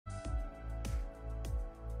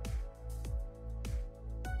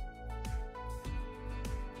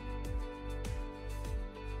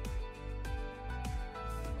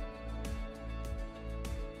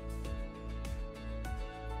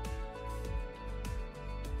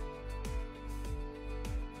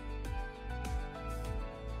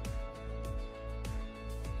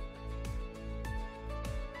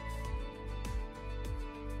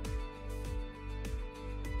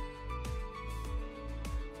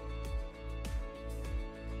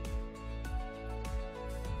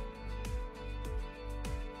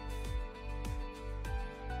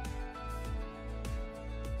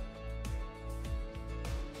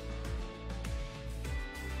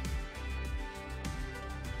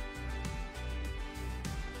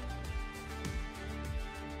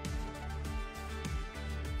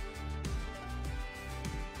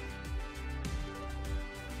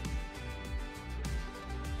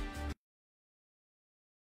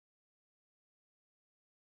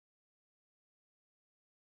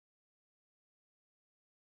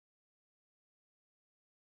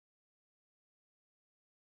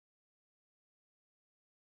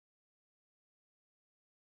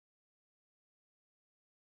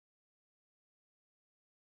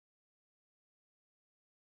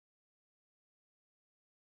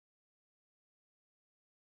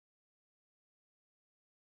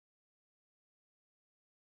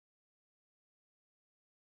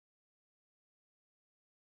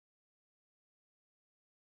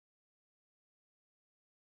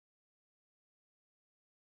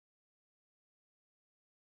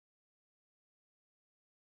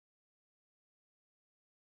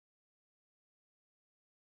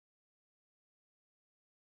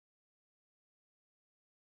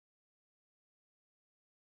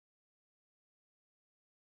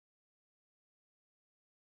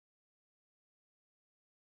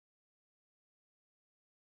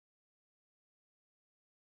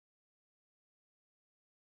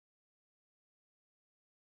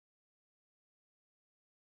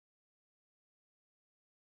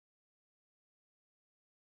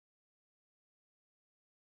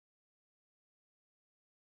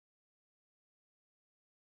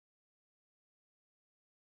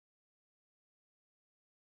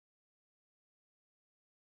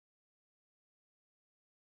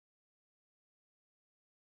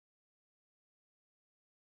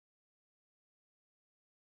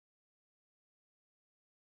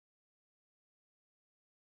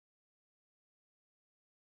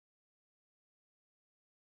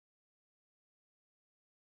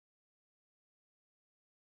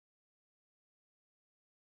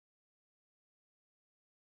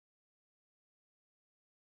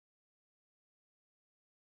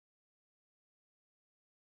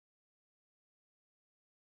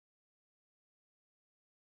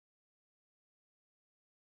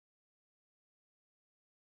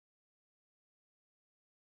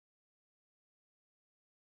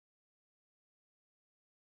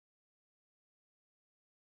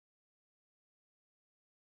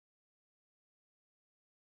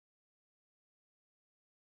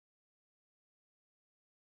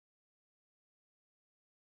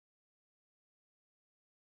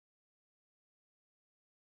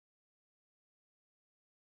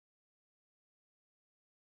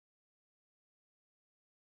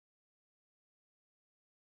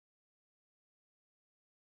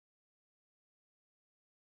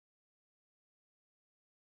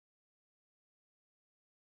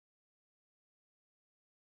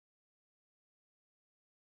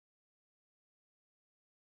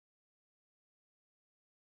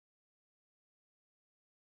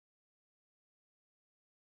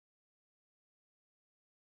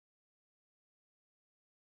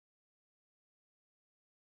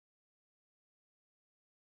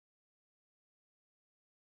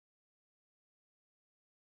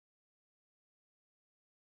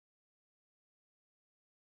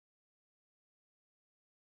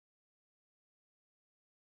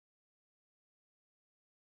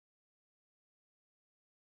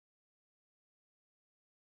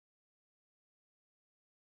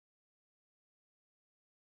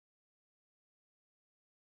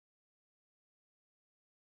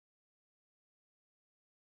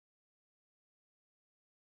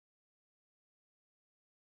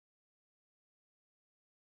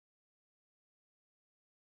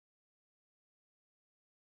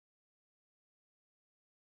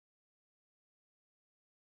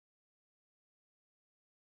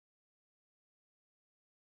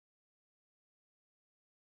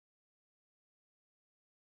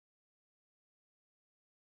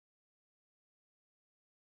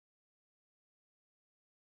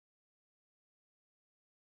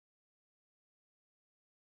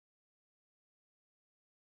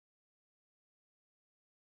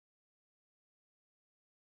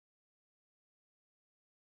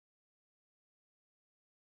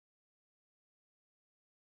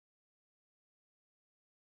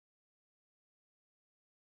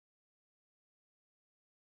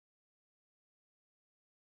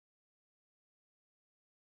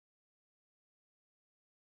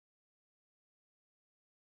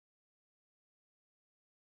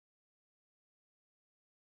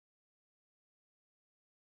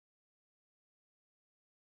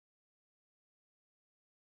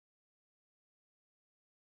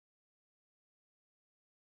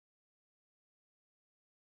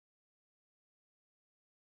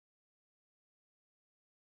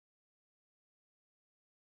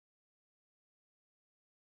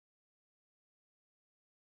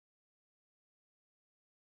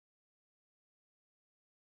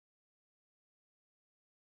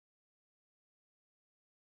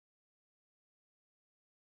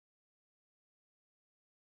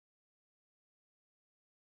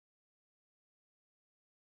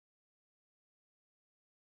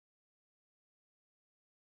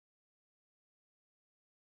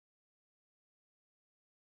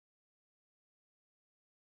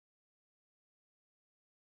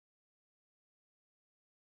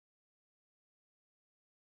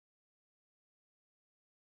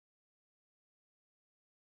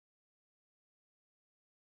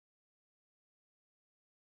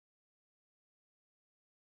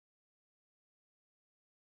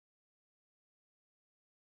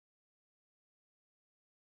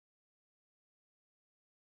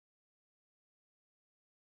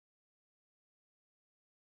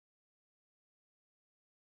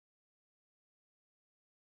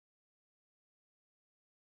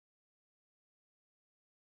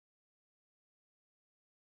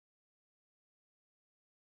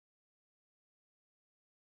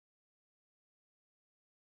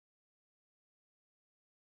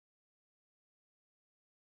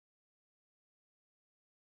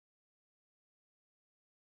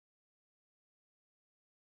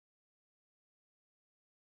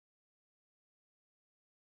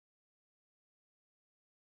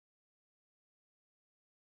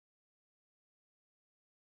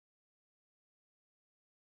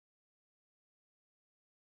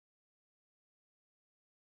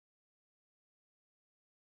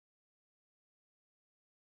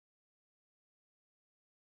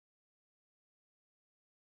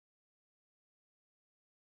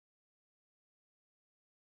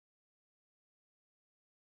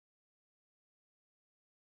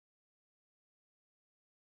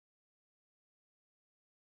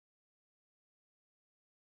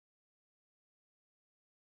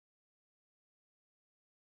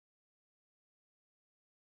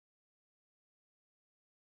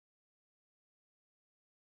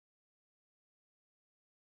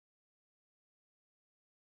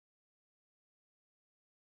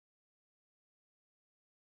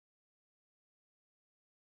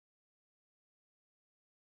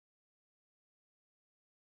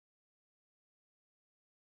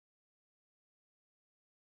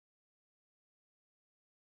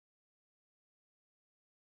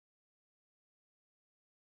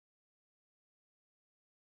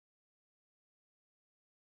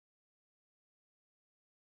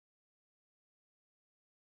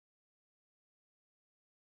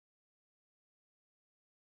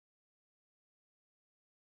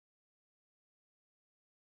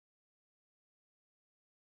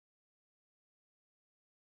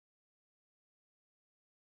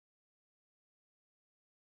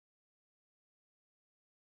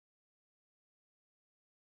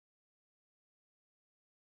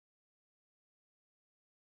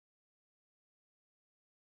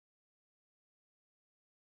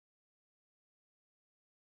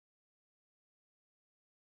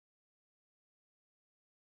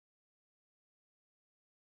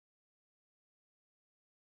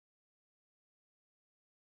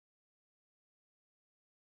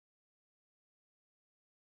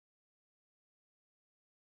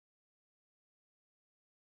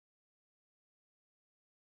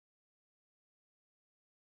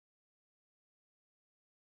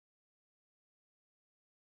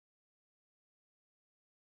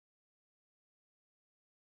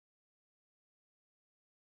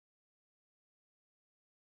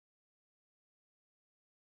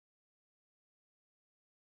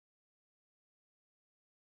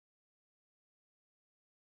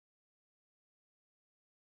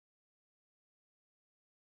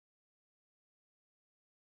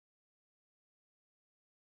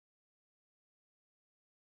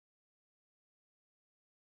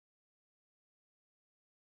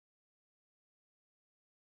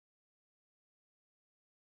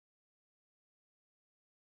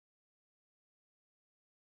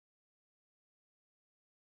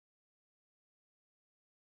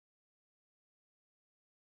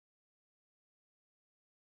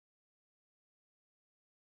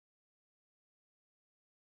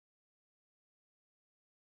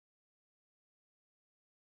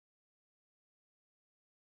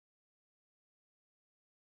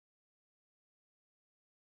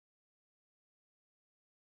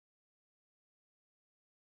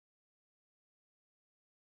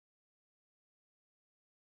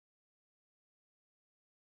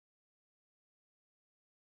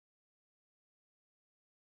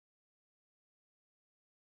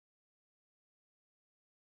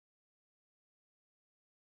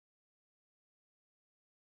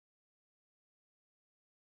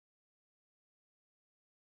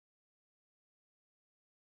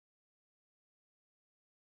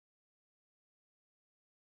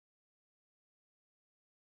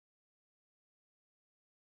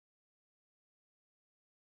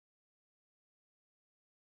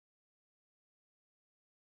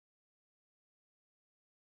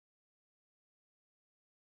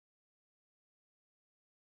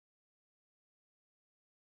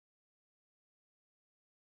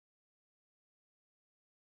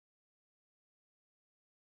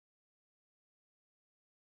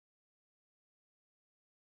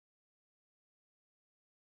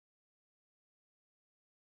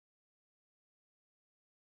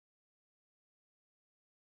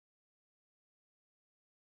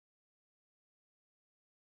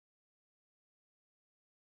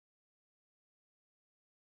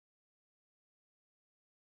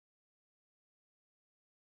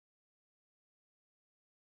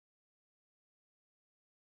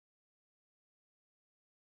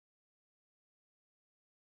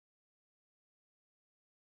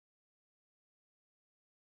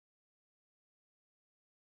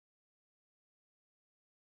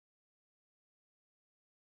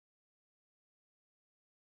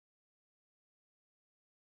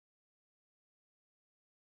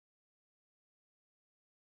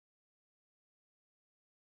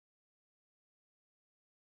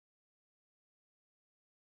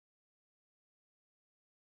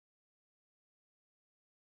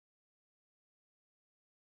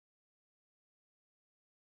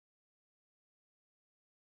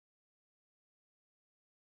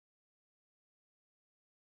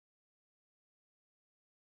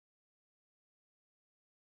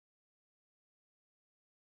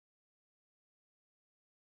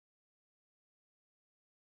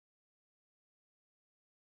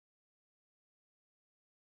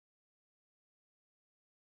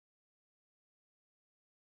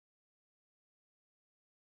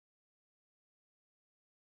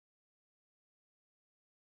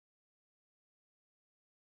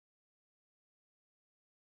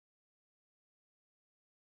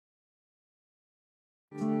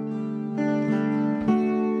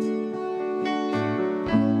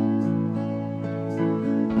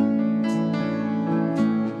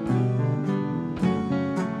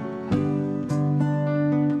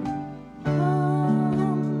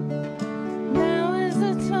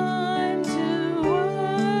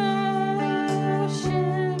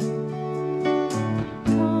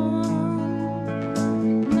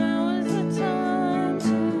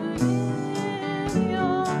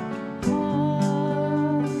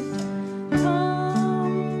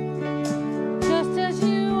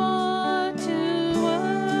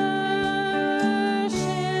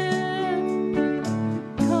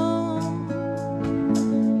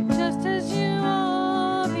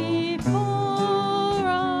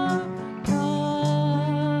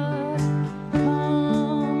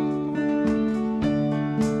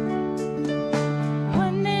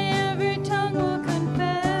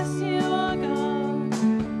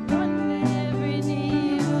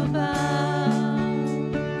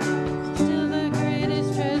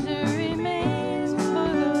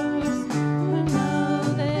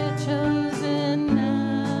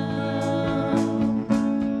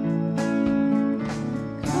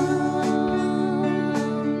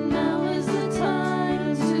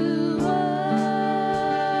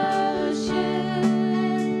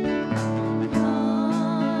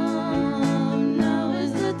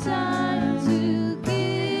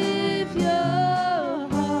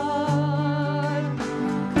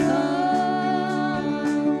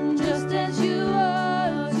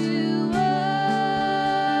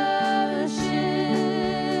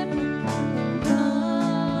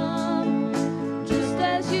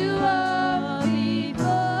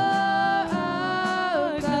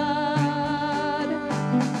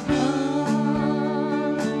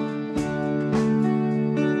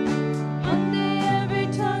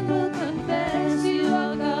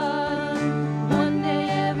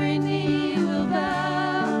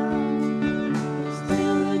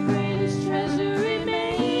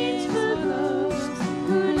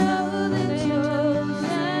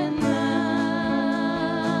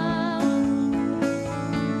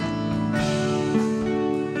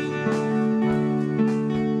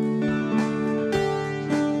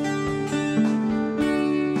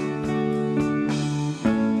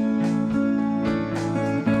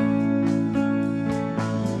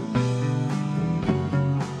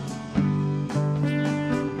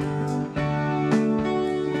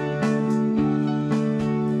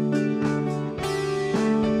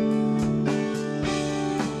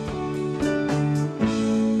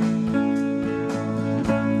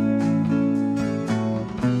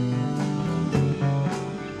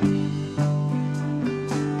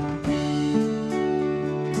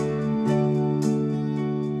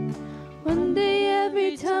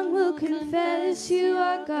tongue will confess you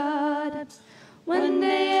are God. One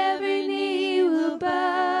day every knee will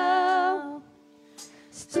bow.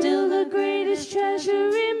 Still the greatest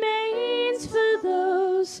treasure remains for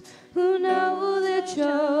those who know they're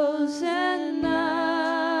chosen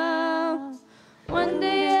now. One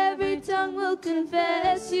day every tongue will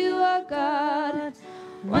confess you are God.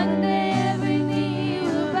 One day every knee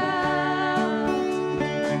will bow.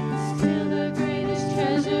 Still the greatest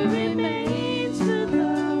treasure remains for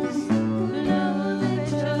those who know they're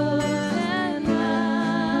chosen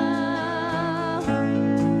now.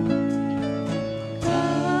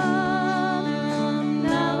 Come,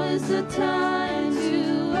 now is the time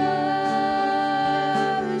to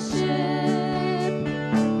worship.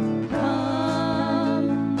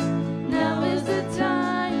 Come, now is the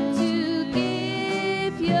time to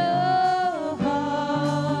give your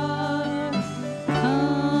heart.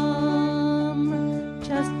 Come,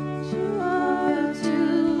 just as you are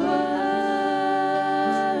to worship.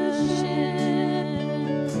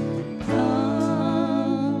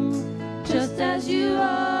 Come, just as you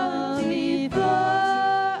are before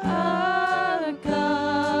our God.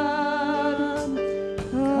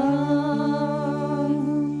 Come.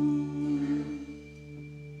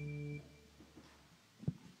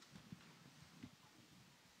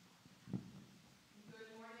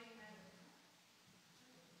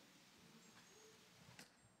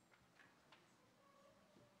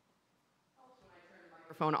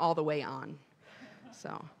 Microphone all the way on.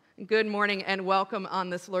 So, good morning and welcome on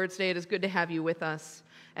this Lord's Day. It is good to have you with us.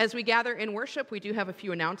 As we gather in worship, we do have a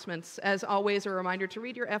few announcements. As always, a reminder to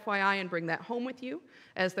read your FYI and bring that home with you,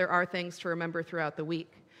 as there are things to remember throughout the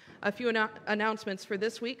week. A few announcements for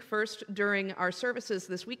this week. First, during our services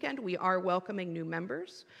this weekend, we are welcoming new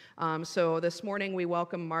members. So this morning we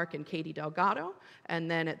welcome Mark and Katie Delgado, and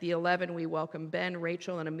then at the 11 we welcome Ben,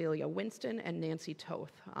 Rachel, and Amelia Winston, and Nancy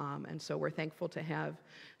Toth. And so we're thankful to have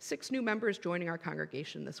 6 new members joining our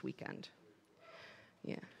congregation this weekend.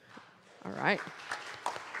 Yeah. All right.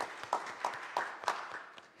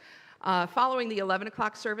 Following the 11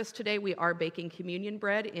 o'clock service today, we are baking communion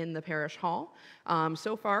bread in the parish hall.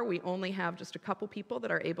 So far, we only have just a couple people that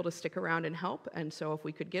are able to stick around and help, and so if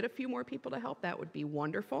we could get a few more people to help, that would be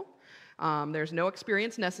wonderful. There's no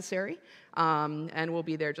experience necessary, and we'll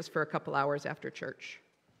be there just for a couple hours after church.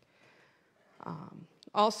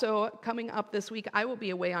 Also, coming up this week, I will be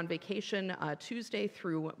away on vacation Tuesday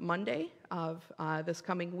through Monday of this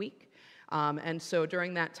coming week. And so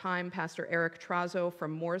during that time, Pastor Eric Trazo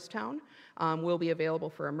from Moorestown will be available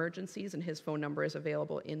for emergencies, and his phone number is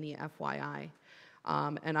available in the FYI.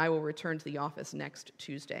 And I will return to the office next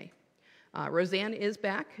Tuesday. Roseanne is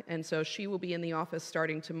back, and so she will be in the office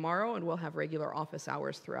starting tomorrow, and we'll have regular office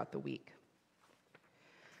hours throughout the week.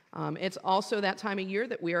 It's also that time of year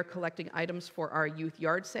that we are collecting items for our youth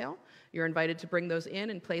yard sale. You're invited to bring those in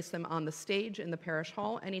and place them on the stage in the parish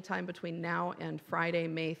hall anytime between now and Friday,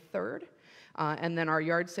 May 3rd. And then our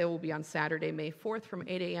yard sale will be on Saturday, May 4th from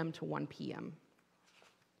 8 a.m. to 1 p.m.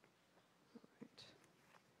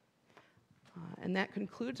 And that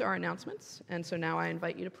concludes our announcements. And so now I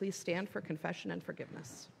invite you to please stand for confession and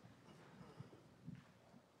forgiveness.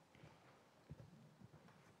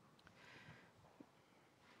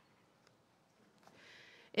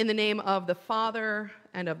 In the name of the Father,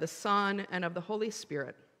 and of the Son, and of the Holy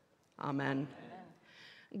Spirit. Amen.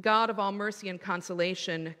 God of all mercy and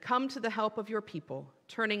consolation, come to the help of your people,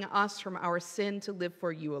 turning us from our sin to live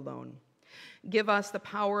for you alone. Give us the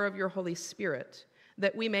power of your Holy Spirit,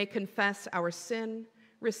 that we may confess our sin,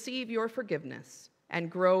 receive your forgiveness, and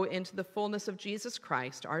grow into the fullness of Jesus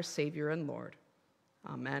Christ, our Savior and Lord.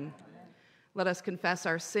 Amen. Let us confess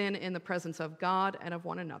our sin in the presence of God and of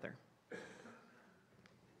one another.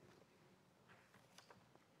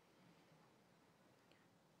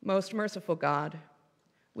 Most merciful God,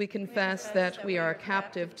 we confess that we are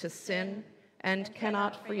captive to sin and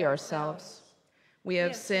cannot free ourselves. We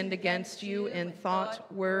have sinned against you in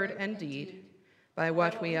thought, word, and deed, by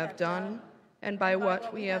what we have done and by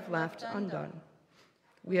what we have left undone.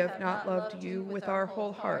 We have not loved you with our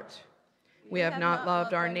whole heart. We have not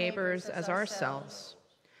loved our neighbors as ourselves.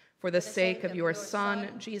 For the sake of your Son,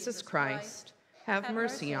 Jesus Christ, have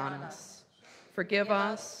mercy on us. Forgive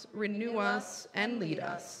us, renew us, and lead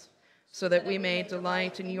us, so that we may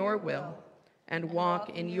delight in your will and walk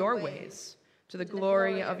in your ways, to the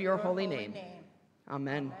glory of your holy name.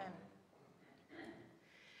 Amen.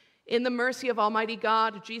 In the mercy of Almighty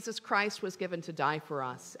God, Jesus Christ was given to die for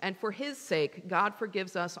us, and for his sake, God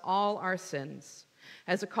forgives us all our sins.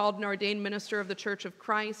 As a called and ordained minister of the Church of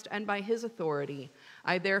Christ, and by his authority,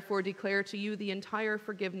 I therefore declare to you the entire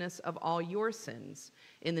forgiveness of all your sins,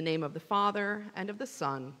 in the name of the Father, and of the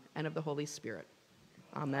Son, and of the Holy Spirit.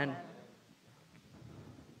 Amen.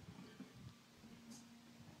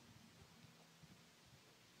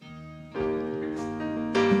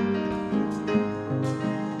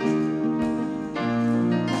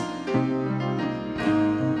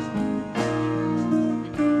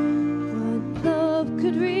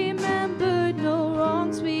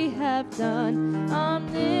 Done.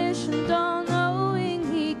 Omniscient, all-knowing,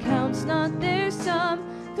 he counts not their sum,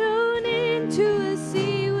 thrown into a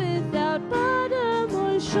sea without bottom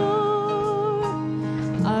or shore.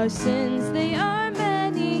 Our sins, they are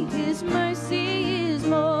many, his mercy is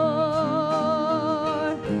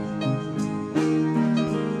more.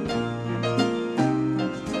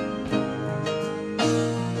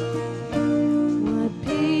 What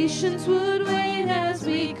patience would wait as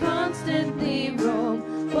we constantly roam.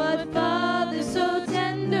 What Father so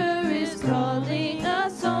tender is calling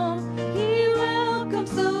us home. He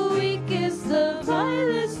welcomes the weakest, the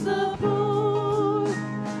vilest, the poor.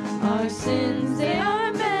 Our sins, they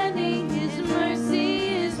are many, his mercy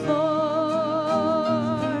is more.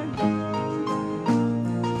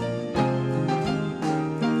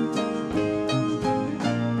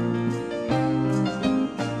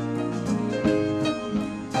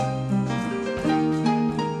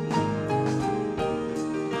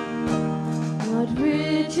 What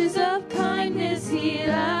riches of kindness he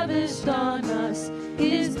lavished on us.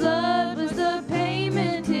 His blood was the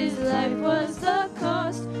payment, his life was the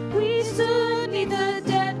cost. We stood 'neath a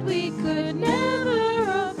debt we could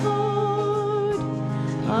never afford.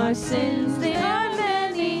 Our sins, they are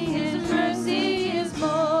many, his mercy is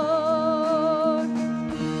more.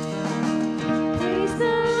 Praise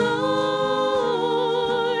the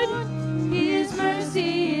Lord, his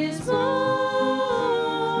mercy is more.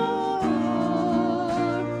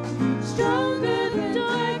 Stronger than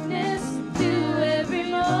darkness to every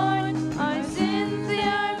morn. Our sins, they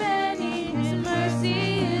are many, his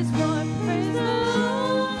mercy is more. Praise the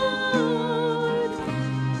Lord,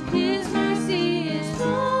 his mercy is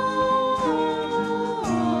more.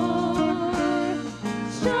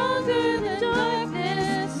 Stronger than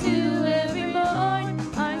darkness to every morn.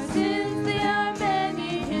 Our sins, they are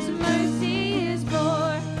many, his mercy is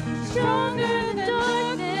more. Stronger than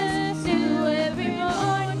darkness to every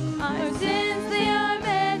morn. Our sins, they are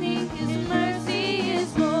many, his mercy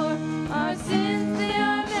is more. Our sins, they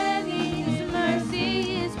are many, his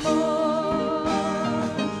mercy is more.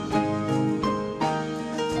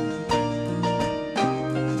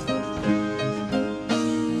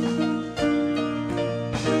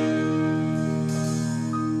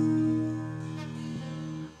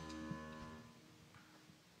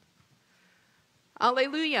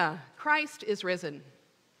 Alleluia! Christ is risen.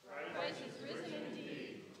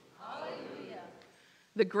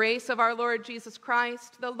 The grace of our Lord Jesus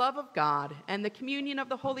Christ, the love of God, and the communion of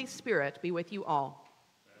the Holy Spirit be with you all.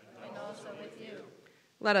 And also with you.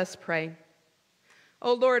 Let us pray.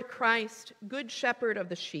 O Lord Christ, good shepherd of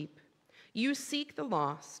the sheep, you seek the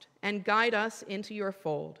lost and guide us into your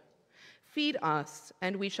fold. Feed us,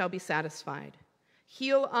 and we shall be satisfied.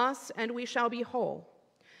 Heal us, and we shall be whole.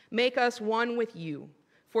 Make us one with you,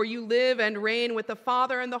 for you live and reign with the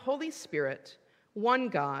Father and the Holy Spirit, one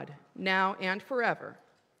God, now and forever.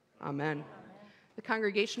 Amen. The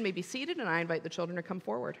congregation may be seated, and I invite the children to come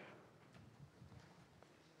forward.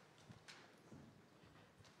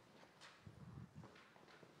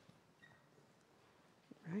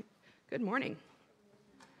 All right. Good morning.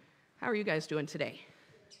 How are you guys doing today?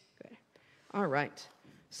 Good. All right.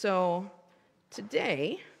 So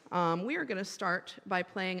today, we are going to start by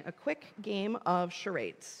playing a quick game of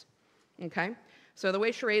charades. Okay? So the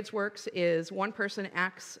way charades works is one person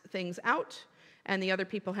acts things out, and the other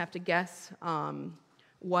people have to guess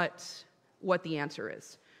what the answer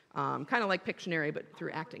is. Kind of like Pictionary, but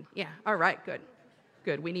through acting. Yeah, all right, good.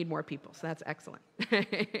 Good, we need more people, so that's excellent.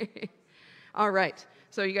 All right,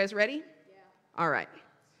 so you guys ready? Yeah. All right,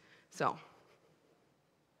 so.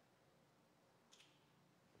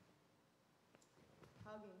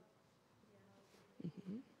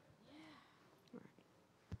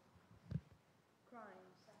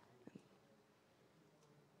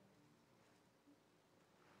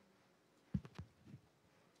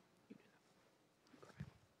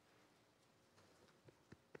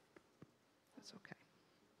 That's okay.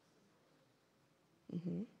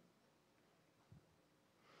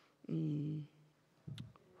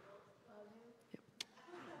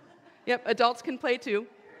 Yep, adults can play too.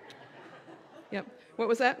 Yep. What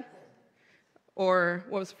was that? Or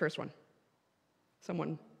what was the first one?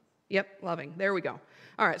 Someone, yep, loving. There we go.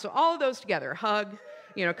 All right, so all of those together, hug,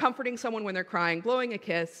 comforting someone when they're crying, blowing a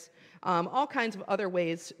kiss, all kinds of other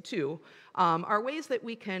ways too, are ways that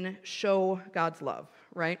we can show God's love,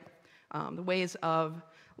 right? The ways of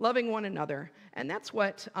loving one another. And that's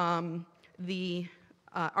what one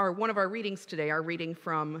of our readings today, our reading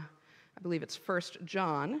from, I believe it's 1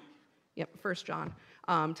 John, 1 John,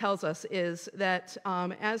 tells us is that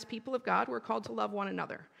as people of God, we're called to love one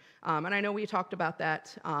another. And I know we talked about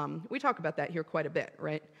that. We talk about that here quite a bit,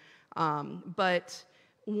 right? But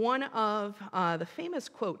one of the famous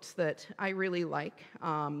quotes that I really like,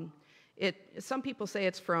 some people say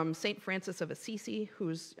it's from St. Francis of Assisi,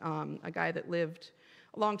 who's a guy that lived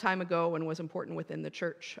a long time ago and was important within the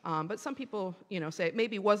church. But some people, say it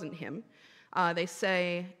maybe wasn't him. They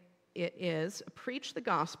say it is, preach the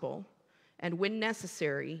gospel, and when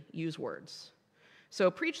necessary, use words. So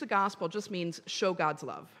preach the gospel just means show God's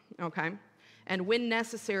love, okay? And when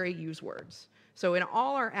necessary, use words. So in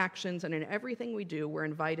all our actions and in everything we do, we're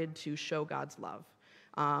invited to show God's love.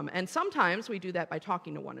 And sometimes we do that by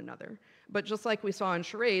talking to one another. But just like we saw in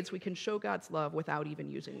charades, we can show God's love without even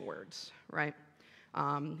using words, right?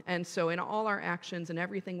 And so in all our actions and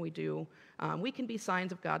everything we do, we can be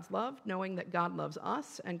signs of God's love, knowing that God loves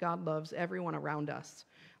us and God loves everyone around us.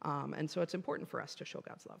 And so it's important for us to show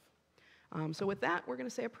God's love. So with that, we're going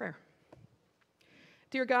to say a prayer.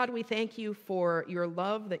 Dear God, we thank you for your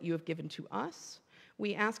love that you have given to us.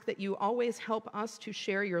 We ask that you always help us to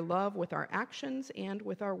share your love with our actions and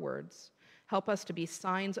with our words. Help us to be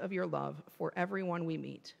signs of your love for everyone we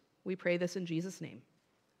meet. We pray this in Jesus' name.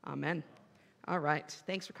 Amen. All right.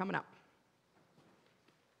 Thanks for coming up.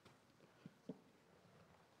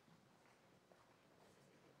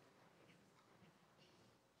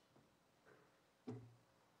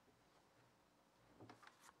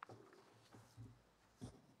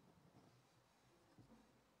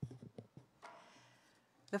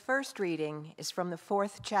 The first reading is from the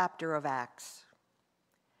 4th chapter of Acts.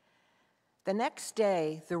 The next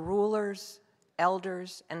day, the rulers,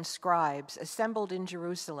 elders, and scribes assembled in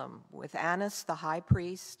Jerusalem with Annas the high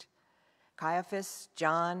priest, Caiaphas,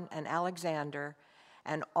 John, and Alexander,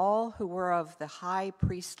 and all who were of the high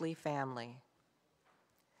priestly family.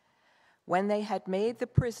 When they had made the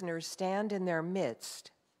prisoners stand in their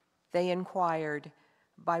midst, they inquired,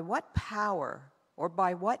 "By what power or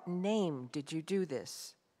by what name did you do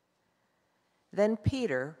this?" Then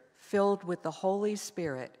Peter, filled with the Holy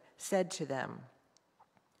Spirit, said to them,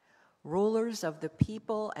 "Rulers of the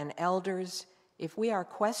people and elders, if we are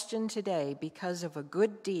questioned today because of a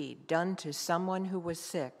good deed done to someone who was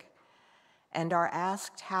sick, and are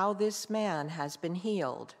asked how this man has been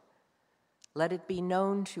healed, let it be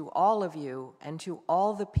known to all of you and to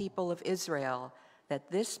all the people of Israel that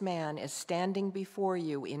this man is standing before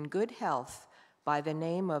you in good health by the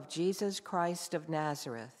name of Jesus Christ of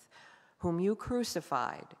Nazareth, whom you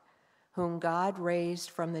crucified, whom God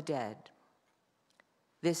raised from the dead.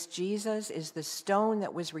 This Jesus is the stone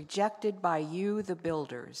that was rejected by you, the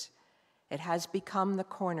builders. It has become the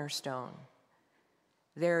cornerstone.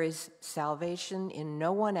 There is salvation in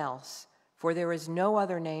no one else, for there is no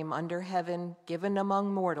other name under heaven given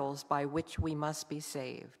among mortals by which we must be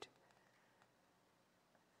saved."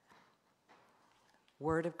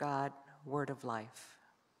 Word of God, word of life.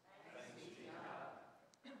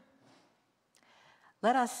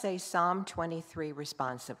 Let us say Psalm 23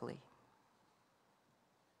 responsively.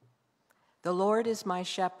 The Lord is my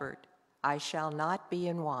shepherd, I shall not be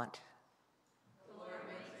in want. The Lord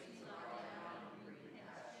makes me lie down in green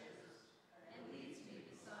pastures and leads me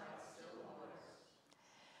beside still waters.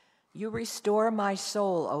 You restore my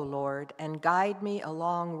soul, O Lord, and guide me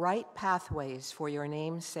along right pathways for your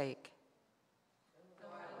name's sake.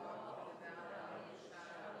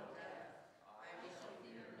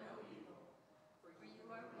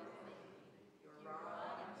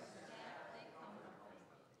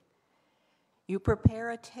 You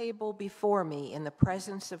prepare a table before me in the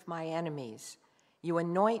presence of my enemies. You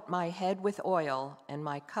anoint my head with oil, and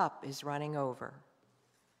my cup is running over.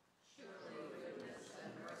 Surely goodness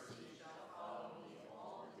and mercy shall follow me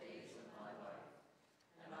all the days of my life,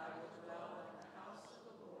 and I will dwell in the house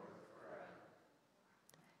of the Lord forever.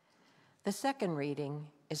 The second reading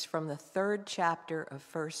is from the 3rd chapter of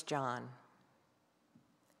 1 John.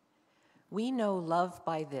 We know love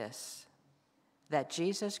by this, that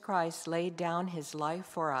Jesus Christ laid down his life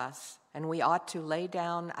for us, and we ought to lay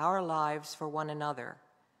down our lives for one another.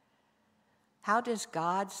 How does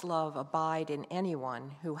God's love abide in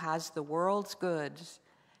anyone who has the world's goods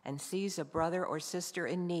and sees a brother or sister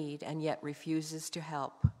in need and yet refuses to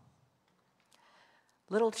help?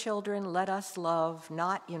 Little children, let us love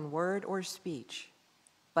not in word or speech,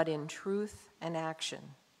 but in truth and action.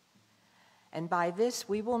 And by this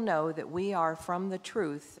we will know that we are from the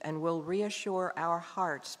truth and will reassure our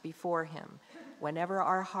hearts before him whenever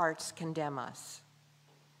our hearts condemn us.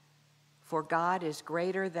 For God is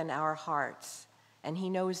greater than our hearts, and he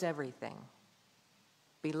knows everything.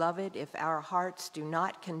 Beloved, if our hearts do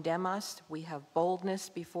not condemn us, we have boldness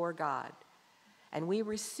before God, and we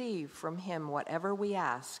receive from him whatever we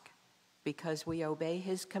ask, because we obey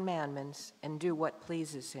his commandments and do what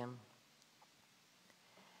pleases him.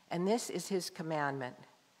 And this is his commandment,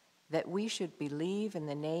 that we should believe in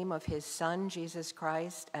the name of his Son, Jesus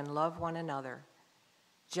Christ, and love one another,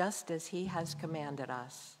 just as he has commanded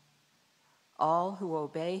us. All who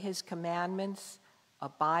obey his commandments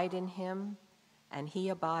abide in him, and he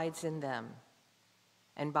abides in them.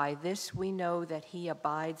 And by this we know that he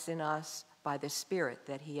abides in us by the Spirit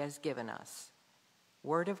that he has given us.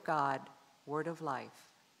 Word of God, word of life.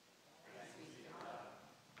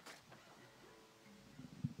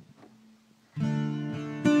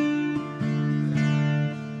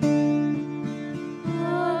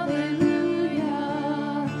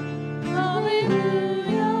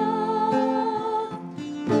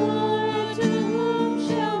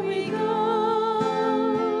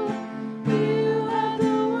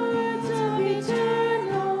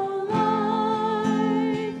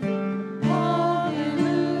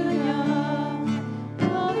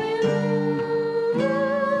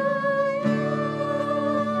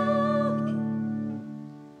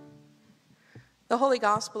 The Holy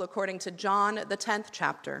Gospel according to John, the 10th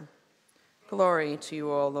chapter. Glory to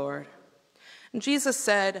you, O Lord. And Jesus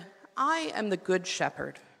said, I am the good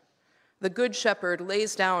shepherd. The good shepherd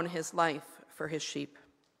lays down his life for his sheep.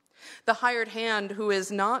 The hired hand, who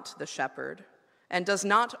is not the shepherd and does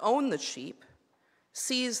not own the sheep,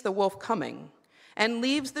 sees the wolf coming and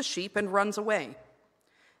leaves the sheep and runs away.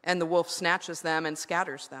 And the wolf snatches them and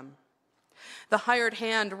scatters them. The hired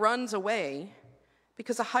hand runs away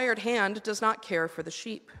because a hired hand does not care for the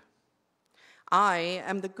sheep. I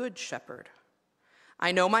am the good shepherd.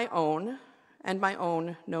 I know my own, and my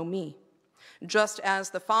own know me, just as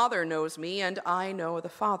the Father knows me, and I know the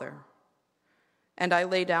Father. And I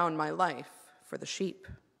lay down my life for the sheep.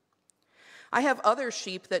 I have other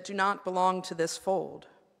sheep that do not belong to this fold.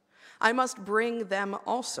 I must bring them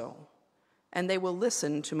also, and they will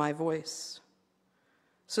listen to my voice.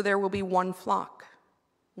 So there will be one flock,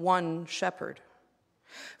 one shepherd.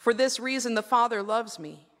 For this reason the Father loves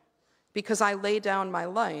me, because I lay down my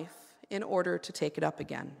life in order to take it up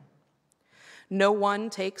again. No one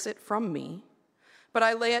takes it from me, but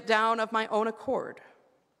I lay it down of my own accord.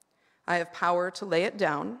 I have power to lay it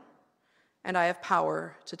down, and I have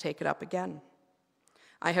power to take it up again.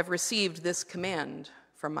 I have received this command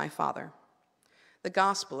from my Father. The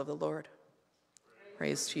gospel of the Lord.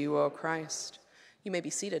 Praise to you, O Christ. You may be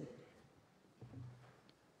seated.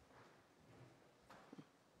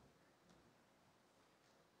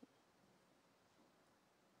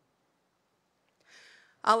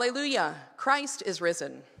 Alleluia, Christ is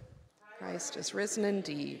risen. Christ is risen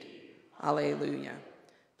indeed. Alleluia.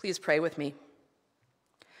 Please pray with me.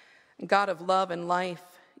 God of love and life,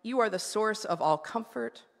 you are the source of all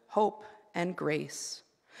comfort, hope, and grace.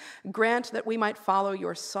 Grant that we might follow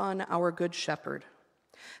your Son, our good shepherd.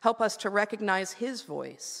 Help us to recognize his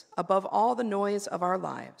voice above all the noise of our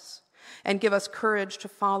lives, and give us courage to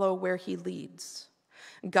follow where he leads.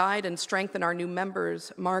 Guide and strengthen our new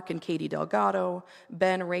members, Mark and Katie Delgado,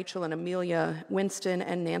 Ben, Rachel, and Amelia, Winston,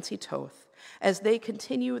 and Nancy Toth, as they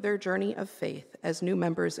continue their journey of faith as new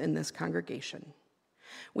members in this congregation.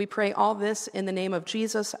 We pray all this in the name of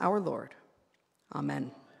Jesus, our Lord.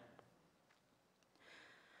 Amen.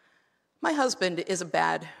 My husband is a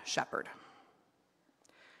bad shepherd.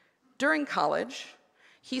 During college,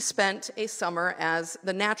 he spent a summer as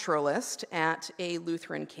the naturalist at a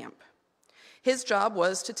Lutheran camp. His job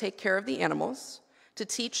was to take care of the animals, to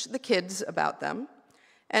teach the kids about them,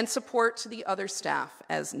 and support the other staff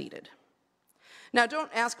as needed. Now,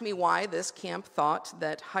 don't ask me why this camp thought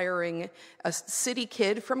that hiring a city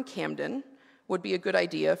kid from Camden would be a good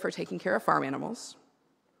idea for taking care of farm animals.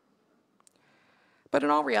 But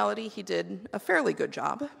in all reality, he did a fairly good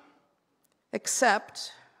job,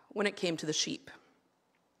 except when it came to the sheep.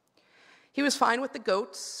 He was fine with the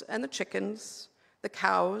goats and the chickens, the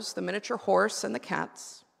cows, the miniature horse, and the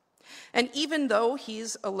cats. And even though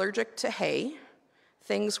he's allergic to hay,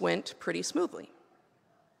 things went pretty smoothly.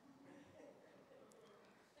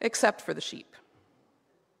 Except for the sheep.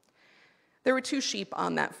 There were 2 sheep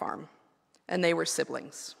on that farm, and they were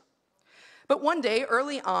siblings. But one day,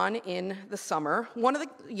 early on in the summer, one of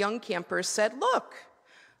the young campers said, "Look,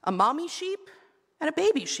 a mommy sheep and a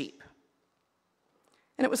baby sheep."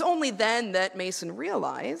 And it was only then that Mason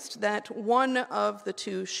realized that one of the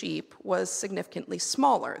two sheep was significantly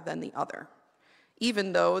smaller than the other,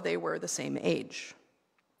 even though they were the same age.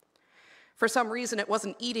 For some reason, it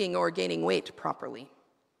wasn't eating or gaining weight properly.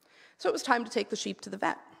 So it was time to take the sheep to the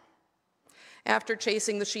vet. After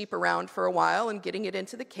chasing the sheep around for a while and getting it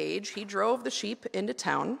into the cage, he drove the sheep into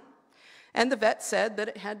town, and the vet said that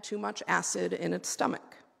it had too much acid in its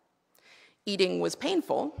stomach. Eating was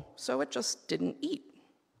painful, so it just didn't eat.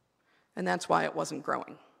 And that's why it wasn't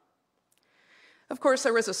growing. Of course,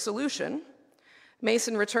 there was a solution.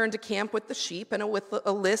 Mason returned to camp with the sheep and with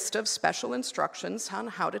a list of special instructions on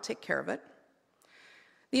how to take care of it.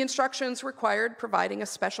 The instructions required providing a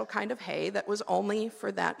special kind of hay that was only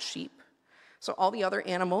for that sheep, so all the other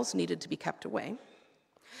animals needed to be kept away.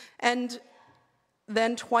 And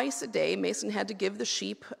then twice a day, Mason had to give the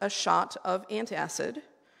sheep a shot of antacid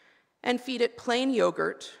and feed it plain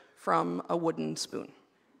yogurt from a wooden spoon.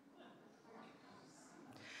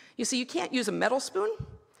 You see, you can't use a metal spoon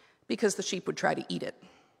because the sheep would try to eat it.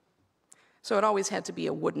 So it always had to be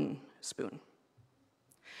a wooden spoon.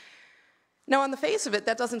 Now, on the face of it,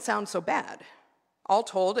 that doesn't sound so bad. All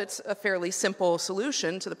told, it's a fairly simple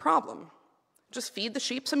solution to the problem. Just feed the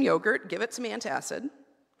sheep some yogurt, give it some antacid,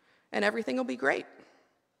 and everything will be great.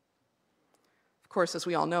 Of course, as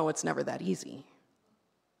we all know, it's never that easy.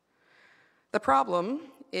 The problem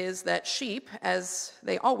is that sheep, as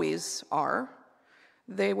they always are,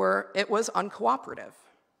 it was uncooperative.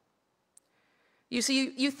 You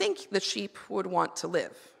see, you think the sheep would want to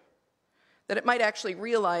live, that it might actually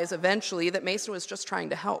realize eventually that Mason was just trying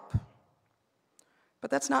to help.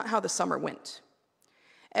 But that's not how the summer went.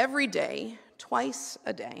 Every day, twice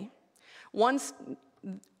a day, one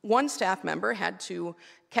staff member had to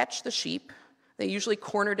catch the sheep. They usually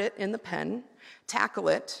cornered it in the pen, tackle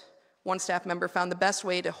it. One staff member found the best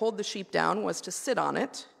way to hold the sheep down was to sit on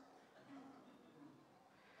it.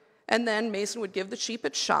 And then Mason would give the sheep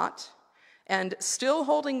its shot, and still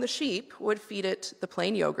holding the sheep, would feed it the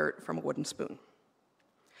plain yogurt from a wooden spoon.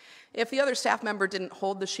 If the other staff member didn't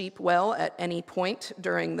hold the sheep well at any point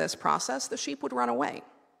during this process, the sheep would run away.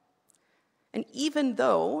 And even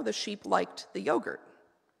though the sheep liked the yogurt,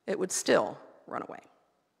 it would still run away.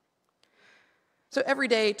 So every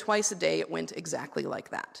day, twice a day, it went exactly like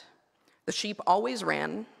that. The sheep always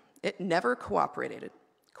ran, it never cooperated,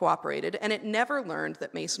 and it never learned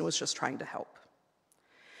that Mason was just trying to help.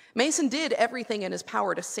 Mason did everything in his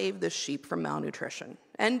power to save this sheep from malnutrition,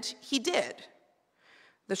 and he did.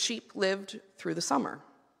 The sheep lived through the summer.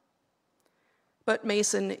 But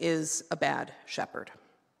Mason is a bad shepherd.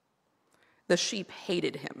 The sheep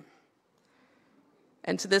hated him.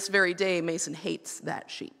 And to this very day, Mason hates that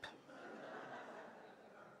sheep.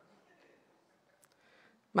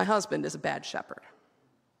 My husband is a bad shepherd.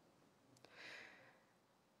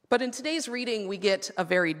 But in today's reading, we get a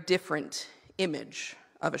very different image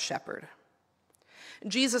of a shepherd.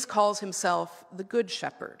 Jesus calls himself the Good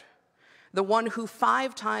Shepherd, the one who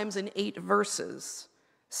 5 times in 8 verses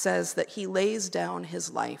says that he lays down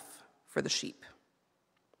his life for the sheep.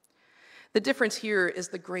 The difference here is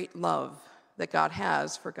the great love that God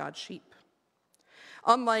has for God's sheep.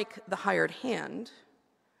 Unlike the hired hand,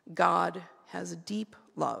 God has a deep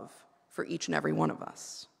love for each and every one of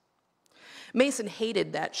us. Mason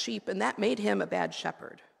hated that sheep, and that made him a bad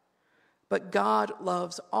shepherd. But God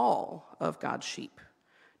loves all of God's sheep.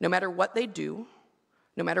 No matter what they do,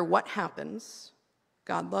 no matter what happens,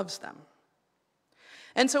 God loves them.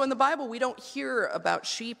 And so in the Bible, we don't hear about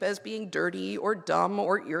sheep as being dirty or dumb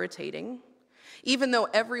or irritating, even though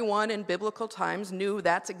everyone in biblical times knew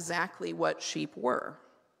that's exactly what sheep were.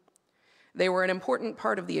 They were an important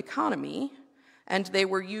part of the economy, and they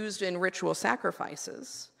were used in ritual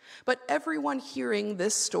sacrifices. But everyone hearing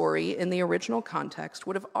this story in the original context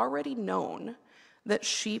would have already known that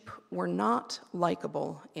sheep were not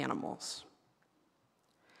likable animals.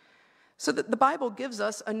 So that the Bible gives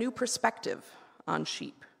us a new perspective on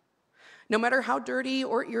sheep. No matter how dirty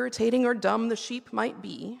or irritating or dumb the sheep might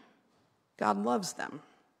be, God loves them.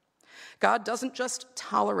 God doesn't just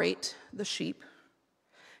tolerate the sheep.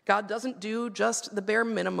 God doesn't do just the bare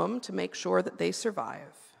minimum to make sure that they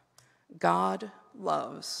survive. God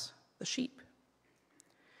loves the sheep.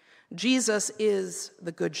 Jesus is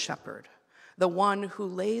the Good Shepherd, the one who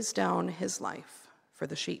lays down his life for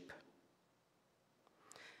the sheep.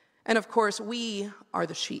 And of course, we are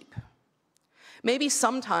the sheep. Maybe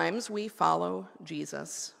sometimes we follow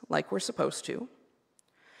Jesus like we're supposed to,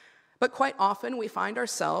 but quite often we find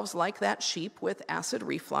ourselves like that sheep with acid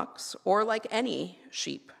reflux, or like any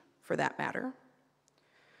sheep for that matter.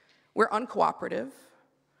 We're uncooperative.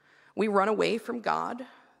 We run away from God,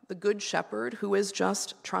 the Good Shepherd who is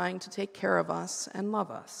just trying to take care of us and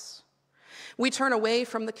love us. We turn away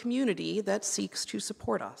from the community that seeks to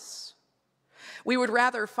support us. We would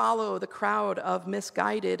rather follow the crowd of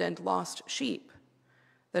misguided and lost sheep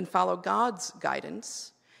than follow God's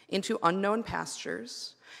guidance into unknown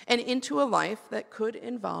pastures and into a life that could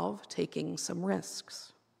involve taking some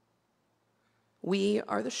risks. We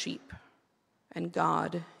are the sheep, and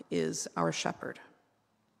God is our shepherd.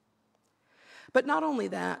 But not only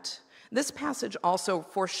that, this passage also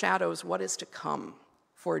foreshadows what is to come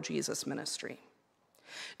for Jesus' ministry.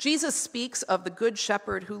 Jesus speaks of the Good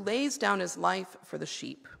Shepherd who lays down his life for the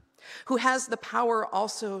sheep, who has the power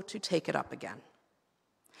also to take it up again.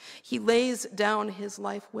 He lays down his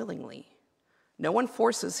life willingly. No one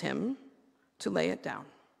forces him to lay it down.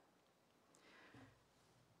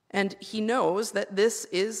 And he knows that this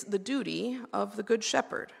is the duty of the Good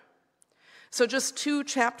Shepherd. So just 2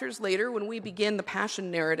 chapters later, when we begin the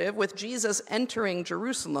Passion narrative with Jesus entering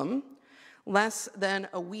Jerusalem, less than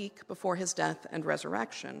a week before his death and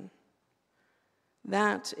resurrection,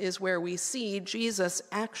 that is where we see Jesus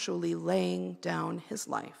actually laying down his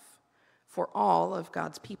life for all of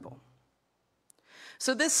God's people.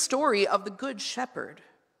 So this story of the Good Shepherd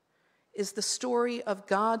is the story of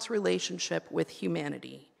God's relationship with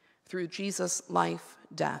humanity through Jesus' life,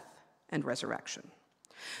 death, and resurrection.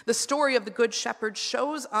 The story of the Good Shepherd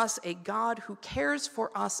shows us a God who cares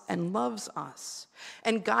for us and loves us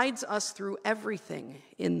and guides us through everything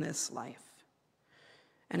in this life.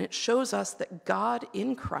 And it shows us that God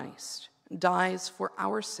in Christ dies for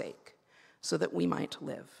our sake so that we might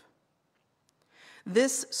live.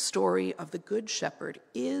 This story of the Good Shepherd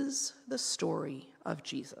is the story of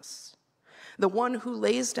Jesus, the one who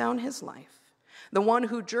lays down his life, the one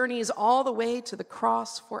who journeys all the way to the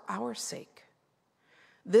cross for our sake.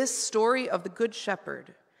 This story of the Good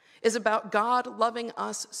Shepherd is about God loving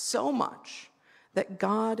us so much that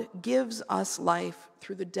God gives us life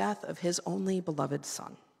through the death of his only beloved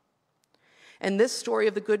Son. And this story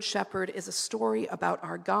of the Good Shepherd is a story about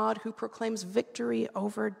our God who proclaims victory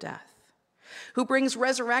over death, who brings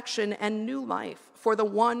resurrection and new life for the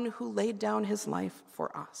one who laid down his life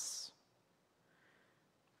for us.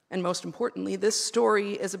 And most importantly, this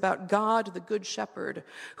story is about God, the Good Shepherd,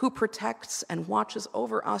 who protects and watches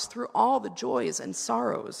over us through all the joys and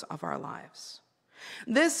sorrows of our lives.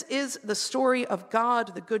 This is the story of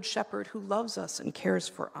God, the Good Shepherd, who loves us and cares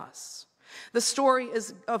for us. The story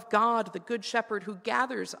is of God, the Good Shepherd, who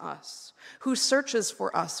gathers us, who searches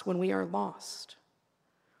for us when we are lost.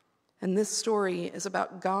 And this story is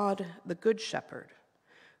about God, the Good Shepherd,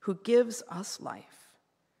 who gives us life,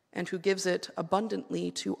 and who gives it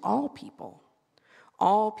abundantly to all people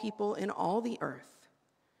in all the earth,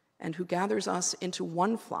 and who gathers us into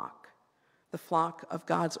one flock, the flock of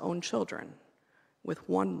God's own children, with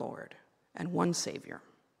one Lord and one Savior.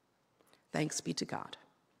 Thanks be to God.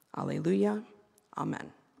 Alleluia.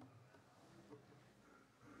 Amen.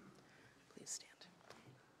 Please stand.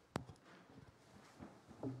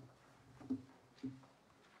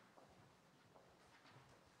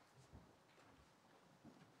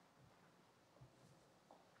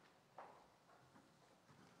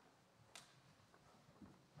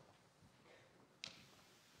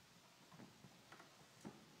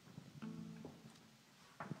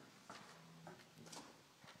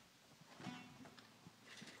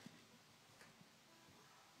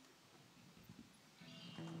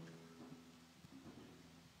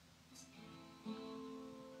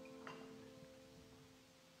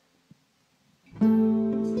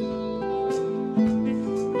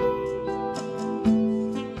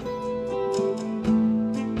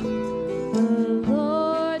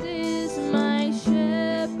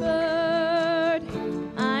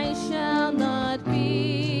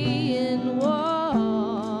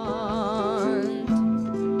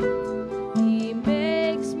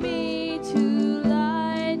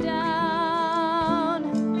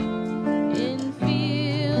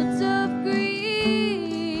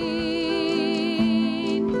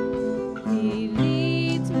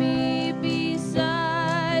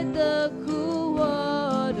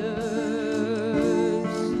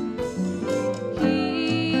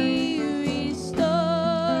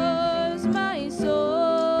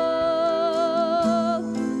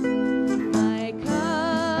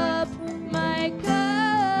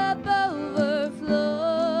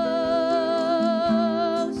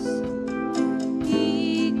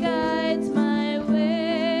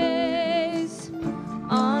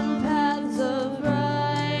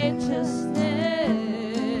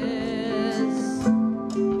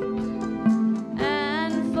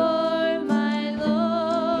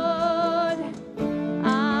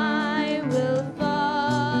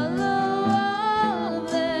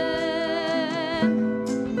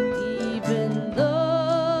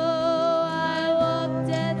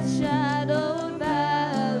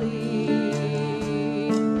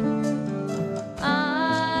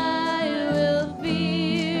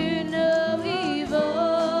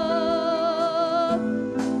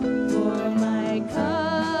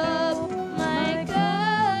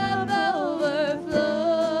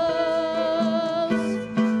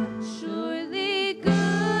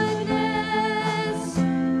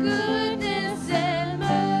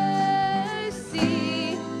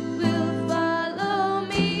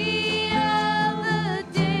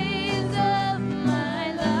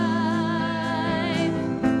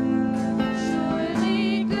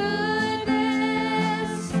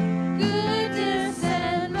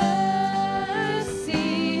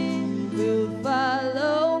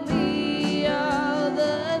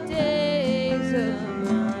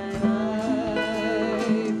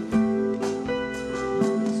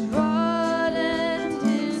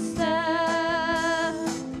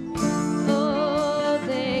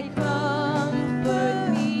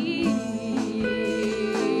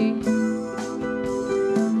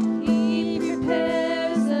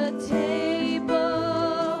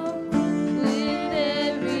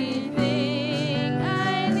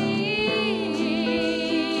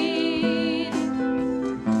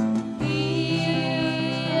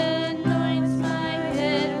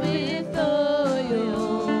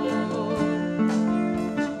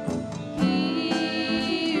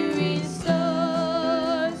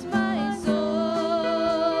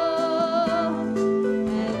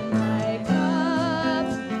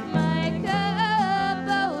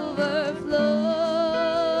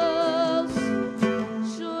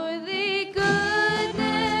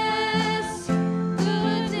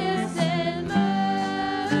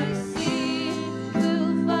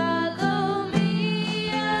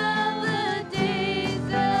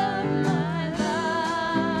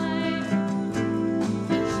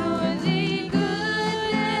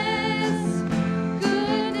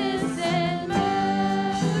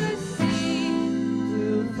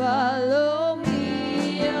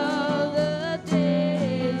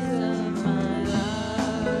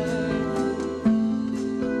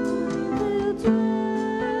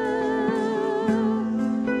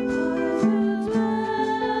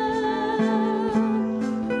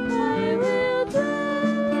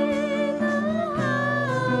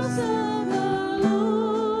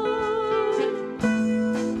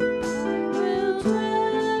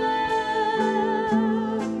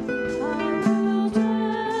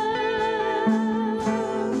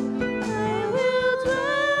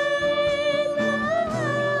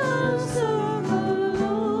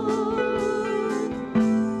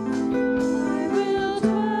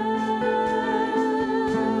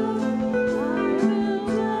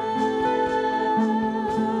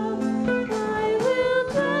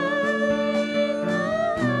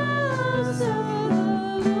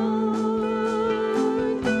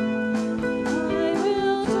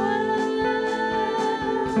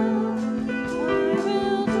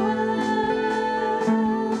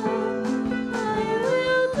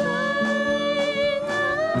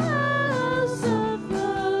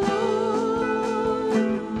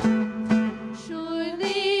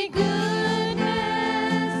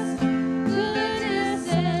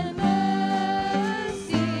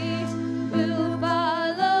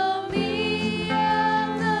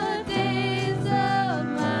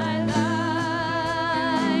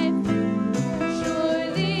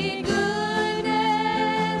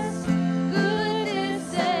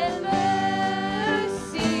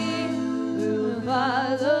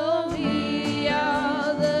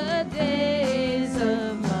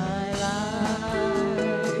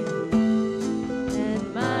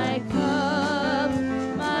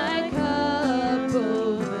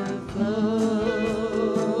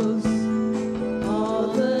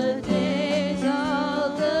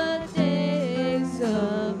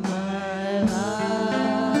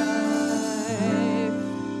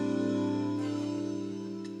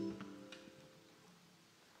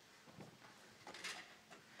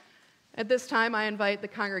 this time, I invite the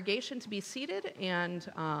congregation to be seated and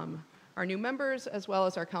our new members, as well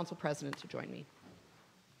as our council president, to join me.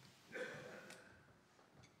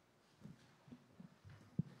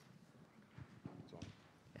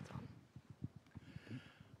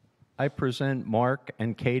 I present Mark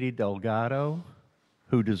and Katie Delgado,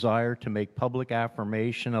 who desire to make public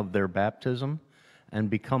affirmation of their baptism and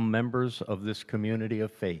become members of this community of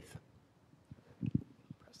faith.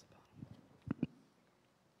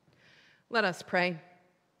 Let us pray.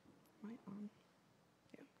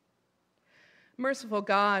 Merciful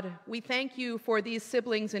God, we thank you for these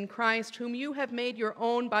siblings in Christ whom you have made your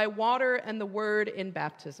own by water and the word in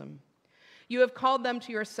baptism. You have called them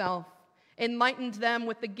to yourself, enlightened them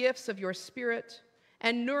with the gifts of your Spirit,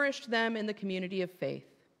 and nourished them in the community of faith.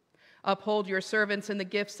 Uphold your servants in the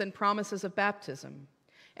gifts and promises of baptism,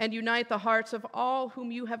 and unite the hearts of all whom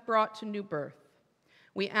you have brought to new birth.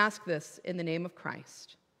 We ask this in the name of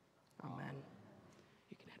Christ. Amen.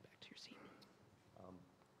 You can head back to your seat.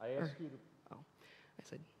 I ask you to... Oh, I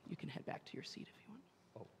said you can head back to your seat if you want.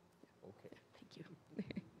 Oh, okay. Thank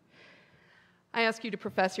you. I ask you to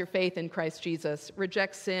profess your faith in Christ Jesus,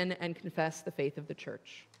 reject sin, and confess the faith of the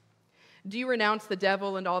church. Do you renounce the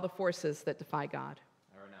devil and all the forces that defy God?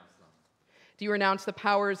 I renounce them. Do you renounce the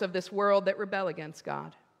powers of this world that rebel against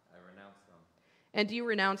God? I renounce them. And do you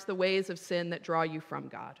renounce the ways of sin that draw you from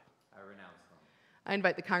God? I renounce them. I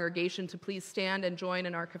invite the congregation to please stand and join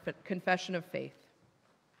in our confession of faith.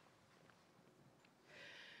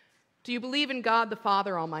 Do you believe in God the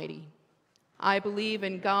Father Almighty? I believe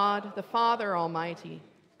in God the Father Almighty,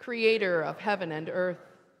 creator of heaven and earth.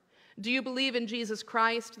 Do you believe in Jesus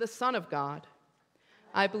Christ, the Son of God?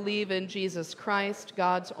 I believe in Jesus Christ,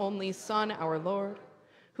 God's only Son, our Lord,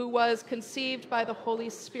 who was conceived by the Holy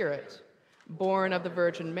Spirit, born of the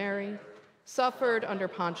Virgin Mary, suffered under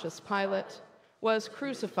Pontius Pilate, was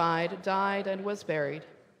crucified, died, and was buried.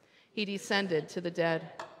 He descended to the dead.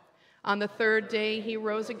 On the third day he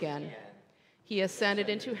rose again. He ascended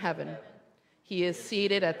into heaven. He is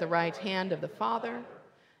seated at the right hand of the Father,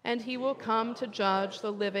 and he will come to judge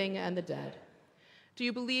the living and the dead. Do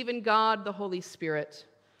you believe in God, the Holy Spirit?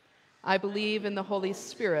 I believe in the Holy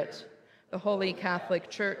Spirit, the Holy Catholic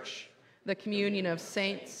Church, the communion of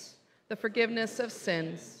saints, the forgiveness of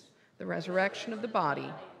sins, the resurrection of the body,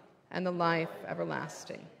 and the life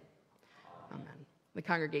everlasting. Amen. The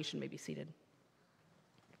congregation may be seated.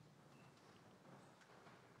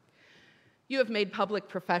 You have made public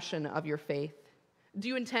profession of your faith. Do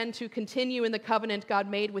you intend to continue in the covenant God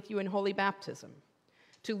made with you in holy baptism,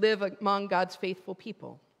 to live among God's faithful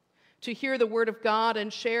people, to hear the word of God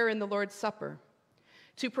and share in the Lord's Supper,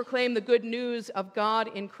 to proclaim the good news of God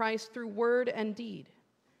in Christ through word and deed,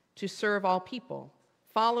 to serve all people,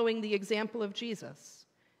 following the example of Jesus,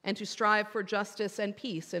 and to strive for justice and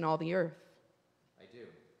peace in all the earth? I do,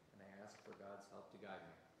 and I ask for God's help to guide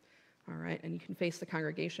me. All right, and you can face the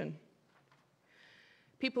congregation.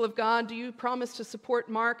 People of God, do you promise to support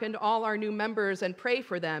Mark and all our new members and pray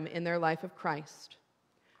for them in their life of Christ?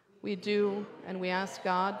 We do, and we ask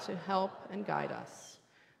God to help and guide us.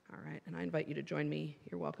 All right, and I invite you to join me.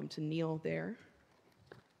 You're welcome to kneel there.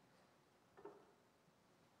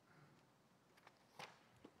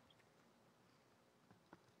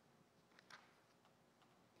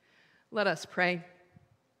 Let us pray.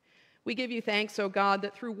 We give you thanks, O God,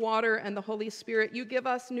 that through water and the Holy Spirit you give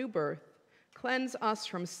us new birth. Cleanse us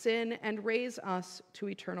from sin and raise us to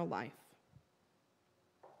eternal life.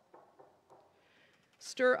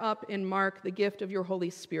 Stir up in Mark the gift of your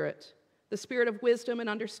Holy Spirit, the spirit of wisdom and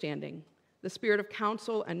understanding, the spirit of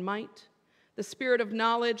counsel and might, the spirit of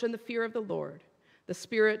knowledge and the fear of the Lord, the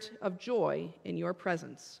spirit of joy in your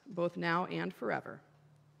presence, both now and forever.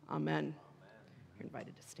 Amen. You're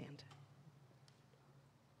invited to stand.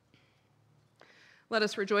 Let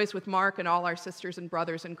us rejoice with Mark and all our sisters and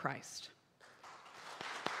brothers in Christ.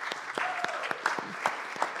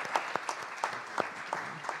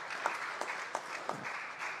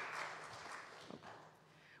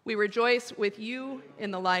 We rejoice with you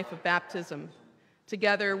in the life of baptism.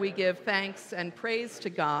 Together we give thanks and praise to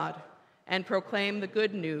God and proclaim the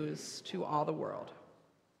good news to all the world.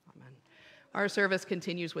 Amen. Our service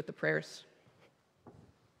continues with the prayers.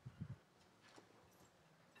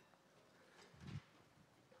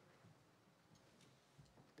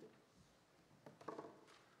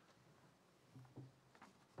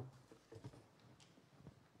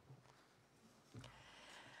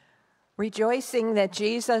 Rejoicing that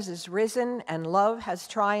Jesus is risen and love has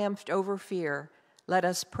triumphed over fear, let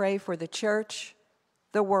us pray for the church,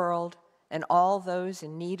 the world, and all those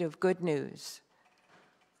in need of good news.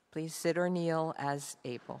 Please sit or kneel as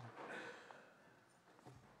able.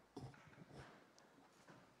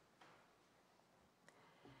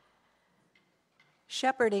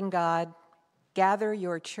 Shepherding God, gather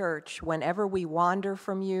your church whenever we wander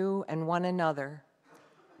from you and one another.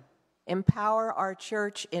 Empower our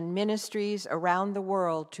church in ministries around the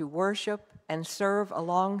world to worship and serve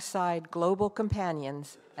alongside global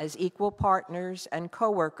companions as equal partners and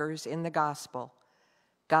co-workers in the gospel.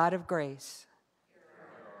 God of grace.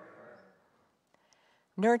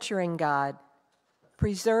 Nurturing God,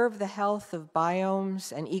 preserve the health of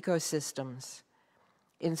biomes and ecosystems.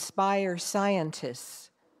 Inspire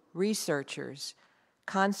scientists, researchers,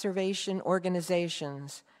 conservation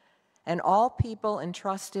organizations, and all people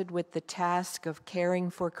entrusted with the task of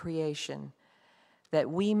caring for creation,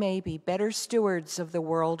 that we may be better stewards of the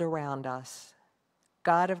world around us.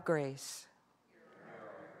 God of grace.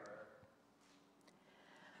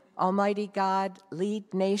 Almighty God,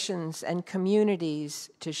 lead nations and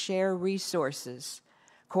communities to share resources,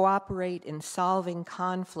 cooperate in solving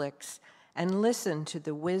conflicts, and listen to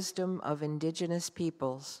the wisdom of indigenous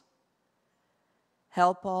peoples.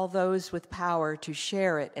 Help all those with power to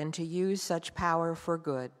share it and to use such power for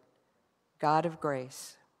good. God of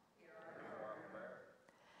grace.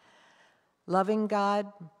 Loving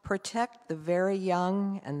God, protect the very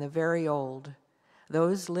young and the very old,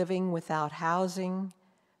 those living without housing,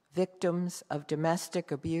 victims of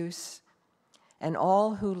domestic abuse, and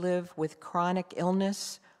all who live with chronic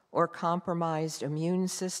illness or compromised immune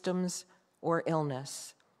systems or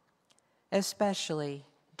illness, especially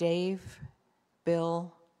Dave,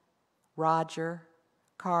 Bill, Roger,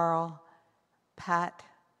 Carl, Pat,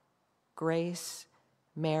 Grace,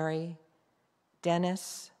 Mary,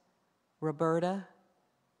 Dennis, Roberta,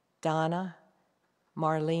 Donna,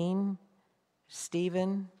 Marlene,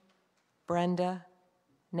 Stephen, Brenda,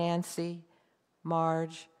 Nancy,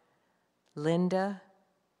 Marge, Linda,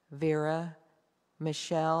 Vera,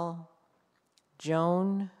 Michelle,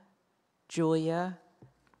 Joan, Julia,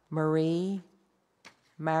 Marie,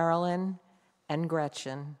 Marilyn, and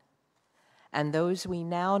Gretchen, and those we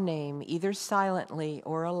now name either silently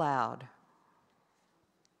or aloud.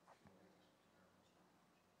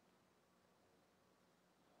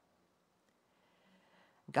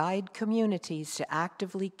 Guide communities to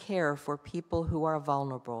actively care for people who are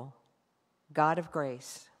vulnerable. God of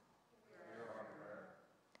grace.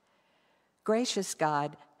 Gracious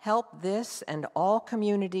God, help this and all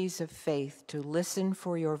communities of faith to listen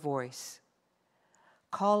for your voice.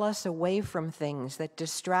 Call us away from things that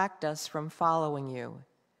distract us from following you.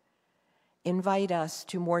 Invite us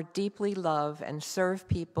to more deeply love and serve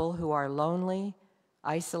people who are lonely,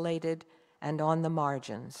 isolated, and on the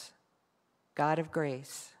margins. God of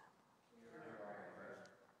grace.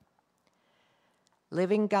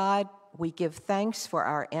 Living God, we give thanks for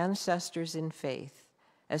our ancestors in faith,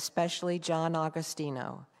 especially John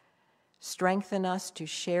Agostino. Strengthen us to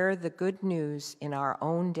share the good news in our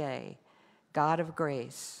own day. God of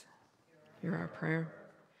grace. Hear our prayer.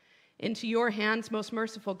 Into your hands, most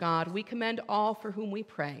merciful God, we commend all for whom we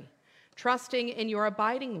pray, trusting in your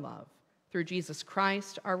abiding love through Jesus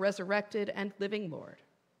Christ, our resurrected and living Lord.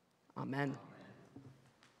 Amen.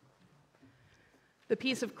 The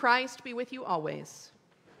peace of Christ be with you always.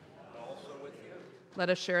 And also with you.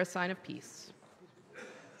 Let us share a sign of peace.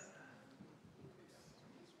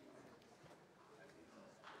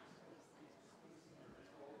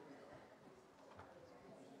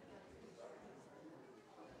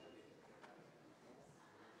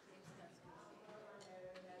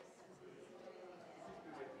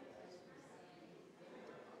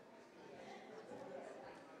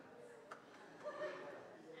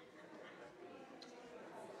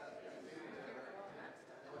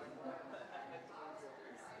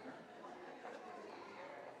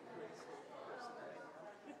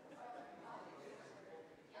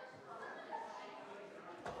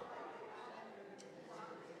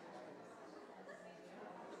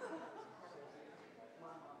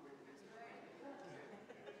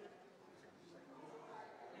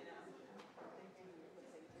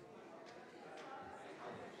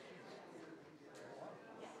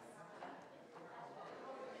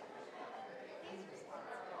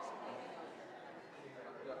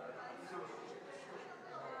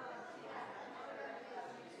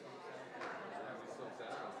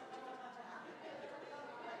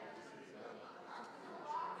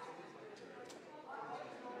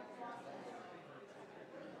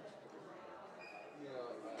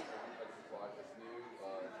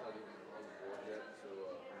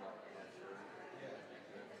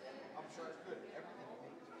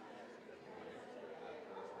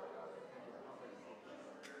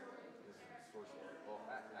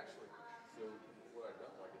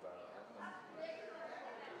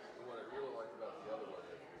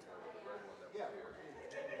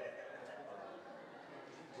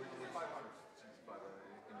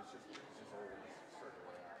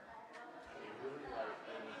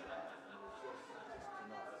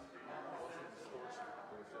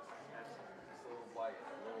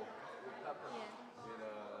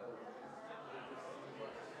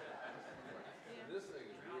 This thing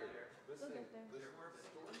is weird. This thing, this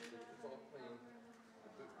distortion, it's all playing. The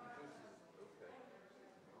juice is okay.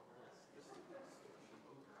 This is the distortion.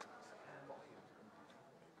 Volume.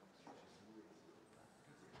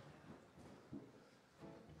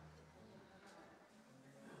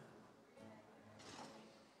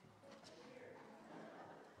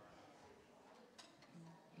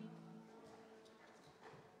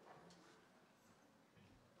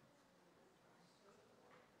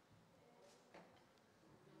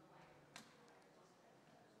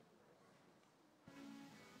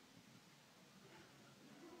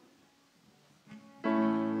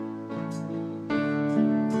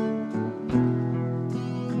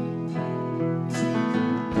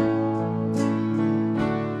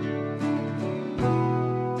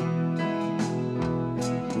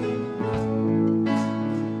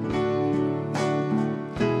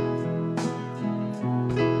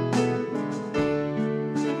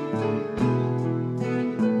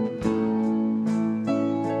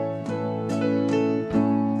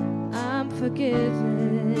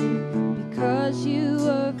 Forgiven because you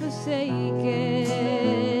were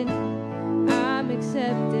forsaken. I'm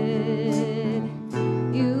accepted.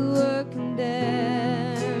 You were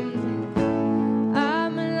condemned.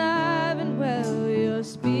 I'm alive and well. Your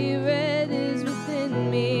spirit is within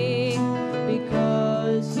me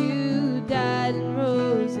because you died and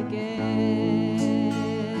rose again.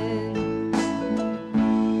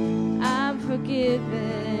 I'm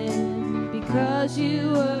forgiven because you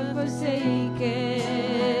were forsaken.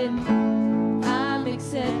 I'm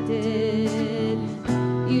accepted.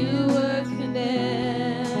 You were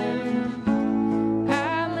condemned.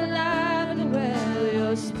 I'm alive and well.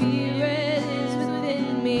 Your spirit is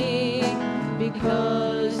within me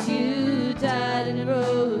because you died and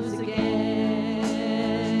rose again.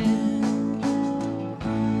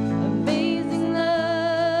 Amazing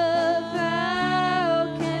love,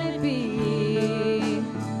 how can it be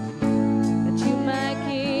that you, my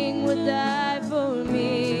King, would die for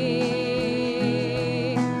me?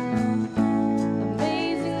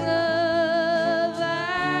 Amazing love,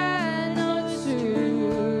 I know it's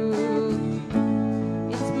true.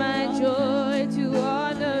 It's my joy to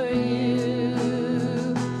honor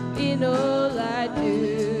you in all I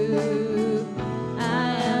do.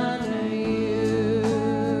 I honor you.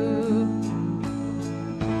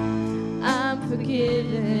 I'm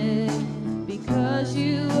forgiven because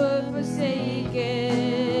you were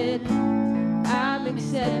forsaken. I'm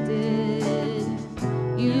accepted.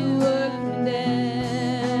 You were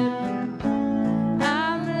condemned.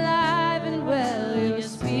 I'm alive and well. Your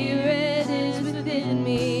spirit is within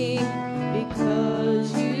me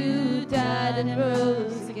because you died and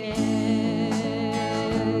rose again.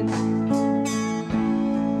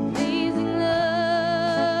 Amazing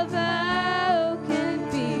love, how can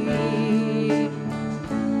it be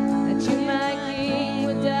that you, my King,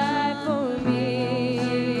 would die for me?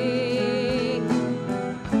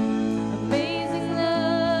 Amazing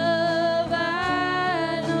love,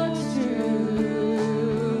 I know it's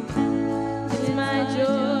true. It's my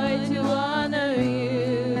joy to honor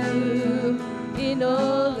you in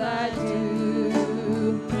all I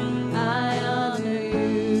do. I honor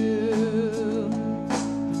you.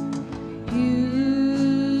 You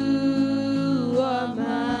are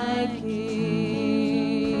my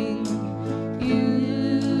King. You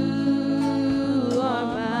are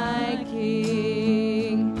my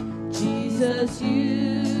King. Jesus,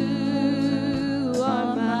 you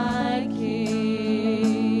are my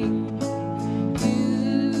King.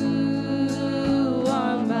 You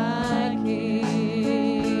are my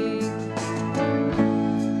King.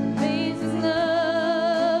 Amazing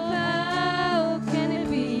love, how can it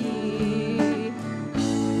be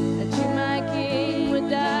that you, my King, would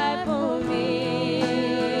die for me?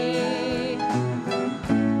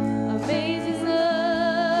 Amazing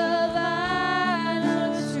love, I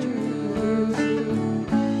know it's true.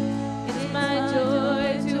 It's my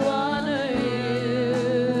joy to honor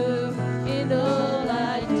you in all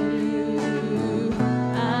I do.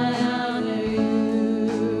 I honor you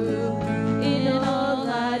in all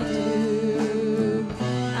I do.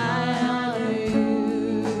 I honor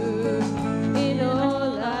you in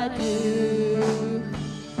all I do.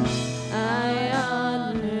 I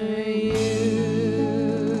honor you.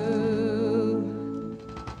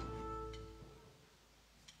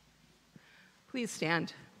 Please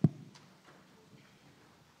stand.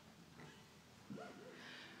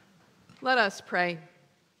 Let us pray.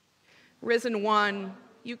 Risen One,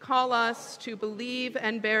 you call us to believe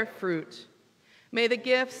and bear fruit. May the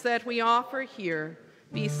gifts that we offer here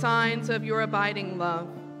be signs of your abiding love.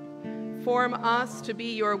 Form us to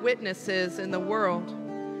be your witnesses in the world.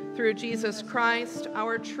 Through Jesus Christ,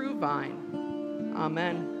 our true vine.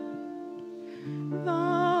 Amen.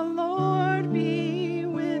 The Lord be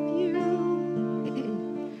with you,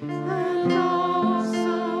 and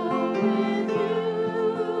also with you.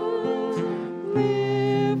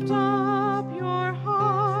 Lift up your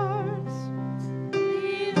hearts.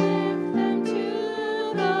 We lift them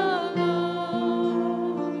to the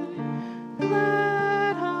Lord.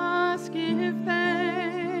 Let us give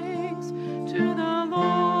thanks to the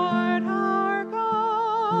Lord our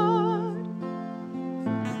God.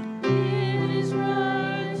 It is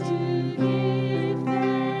right to give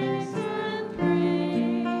thanks and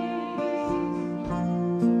praise.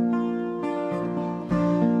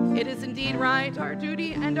 It is indeed right, our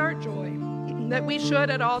duty and our joy, that we should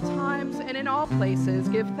at all times and in all places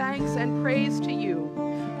give thanks and praise to you,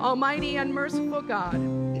 Almighty and merciful God,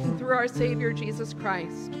 through our Savior Jesus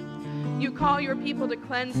Christ. You call your people to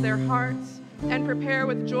cleanse their hearts and prepare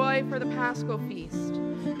with joy for the Paschal feast,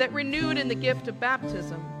 that renewed in the gift of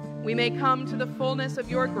baptism, we may come to the fullness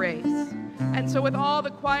of your grace. And so with all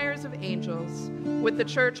the choirs of angels, with the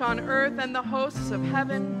church on earth and the hosts of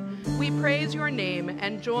heaven, we praise your name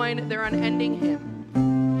and join their unending hymn.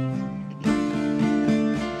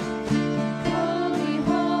 Holy,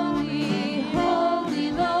 holy,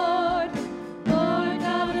 holy Lord, Lord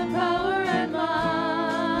God of power and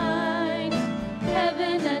might.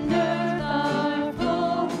 Heaven and earth are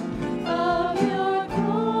full of your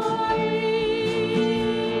glory.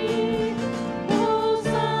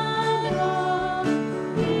 Hosanna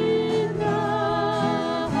in the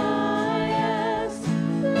highest.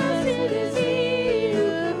 Blessed is he who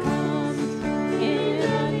comes in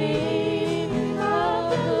the name of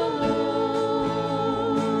the Lord.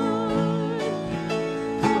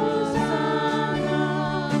 Hosanna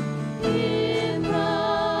in the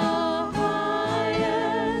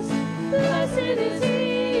highest. Blessed is he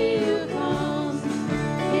who comes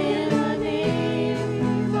in the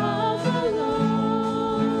name of the Lord.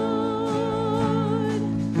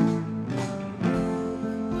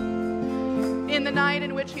 In the night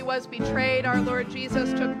in which he was betrayed, our Lord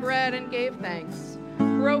Jesus took bread and gave thanks,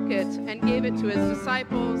 broke it and gave it to his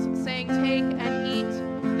disciples, saying, "Take and eat.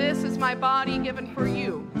 This is my body given for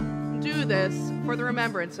you. Do this for the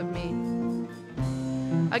remembrance of me."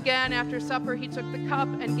 Again, after supper, he took the cup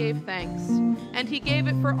and gave thanks, and he gave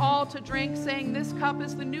it for all to drink, saying, "This cup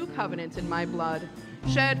is the new covenant in my blood,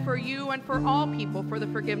 shed for you and for all people for the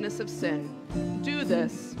forgiveness of sin. Do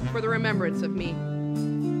this for the remembrance of me."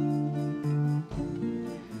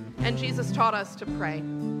 And Jesus taught us to pray.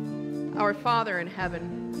 Our Father in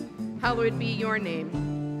heaven, hallowed be your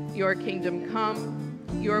name. Your kingdom come,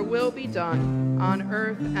 your will be done, on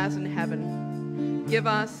earth as in heaven. Give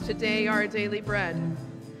us today our daily bread.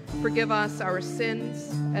 Forgive us our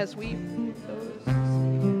sins as we forgive those who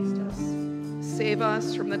sin against us. Save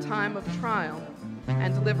us from the time of trial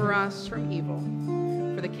and deliver us from evil.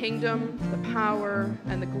 For the kingdom, the power,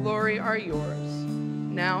 and the glory are yours,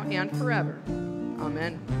 now and forever.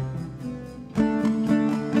 Amen.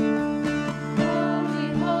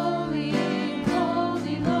 Holy, holy,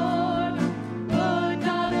 holy Lord, Lord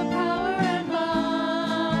God of power and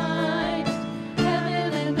might.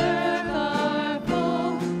 Heaven and earth are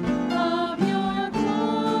full of your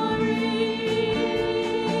glory.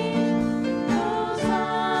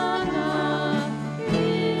 Hosanna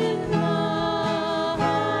in the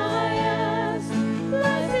highest.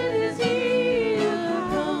 Blessed is he who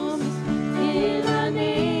comes in the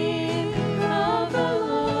name of the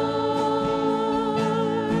Lord.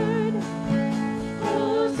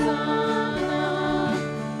 Hosanna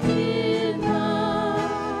in the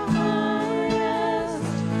highest.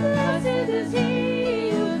 Blessed is he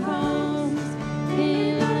who comes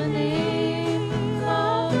in the name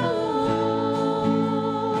of the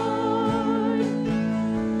Lord.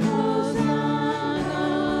 Hosanna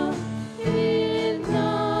in the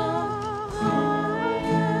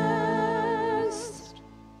highest.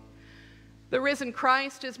 The risen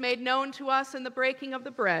Christ is made known to us in the breaking of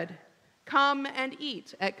the bread. Come and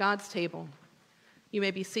eat at God's table. You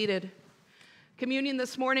may be seated. Communion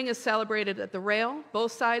this morning is celebrated at the rail.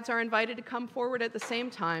 Both sides are invited to come forward at the same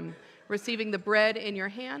time, receiving the bread in your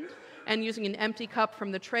hand and using an empty cup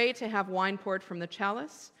from the tray to have wine poured from the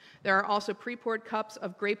chalice. There are also pre-poured cups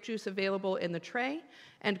of grape juice available in the tray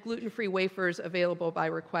and gluten-free wafers available by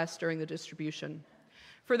request during the distribution.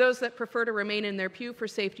 For those that prefer to remain in their pew for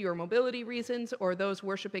safety or mobility reasons, or those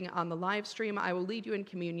worshiping on the live stream, I will lead you in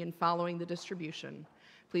communion following the distribution.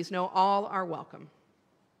 Please know all are welcome.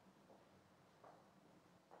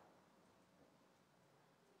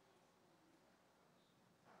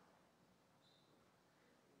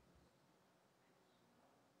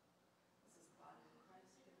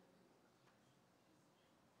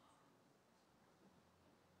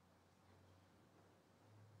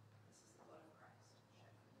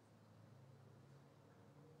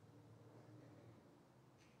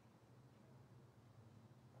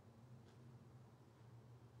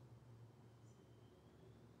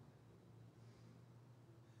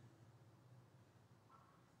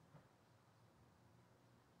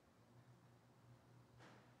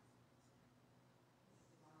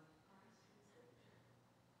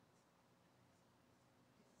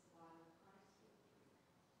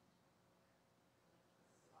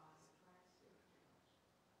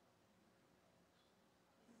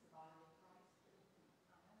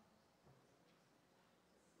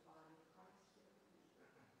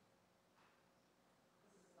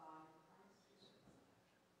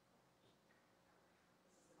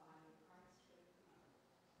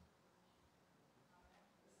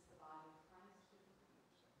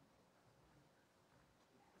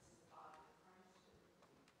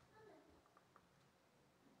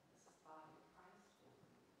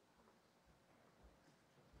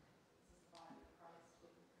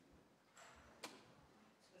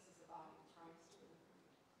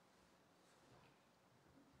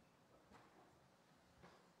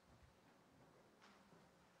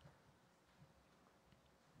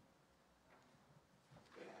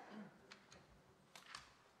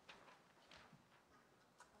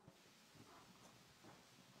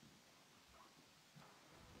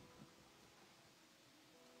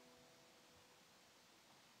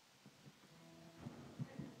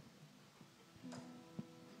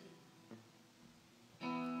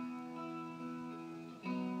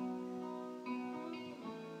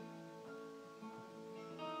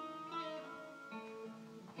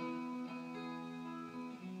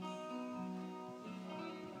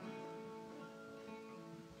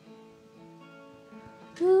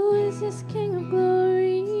 this King of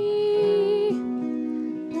glory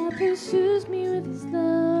that pursues me with his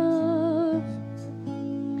love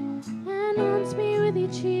and haunts me with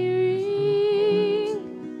each hearing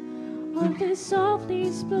of his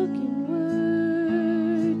softly spoken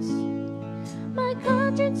words? My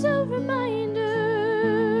conscience a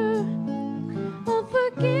reminder of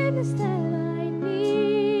forgiveness that I need.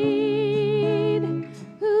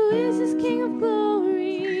 Who is this King of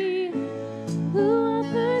glory who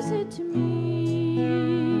offers it to me?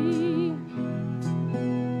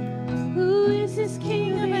 Who is this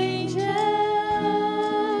King of angels?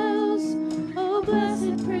 Oh,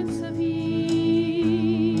 blessed Prince of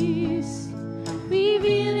peace,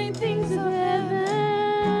 revealing things of heaven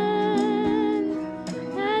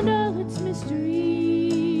and all its mysteries.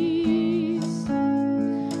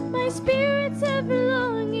 My spirit's ever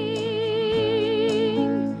longing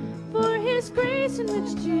for his grace in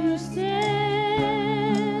which to stand.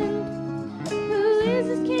 Who is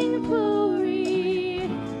this King of glory,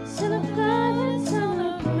 Son of God and Son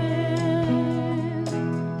of Man?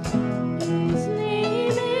 His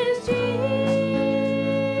name is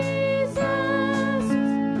Jesus,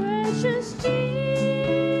 precious Jesus,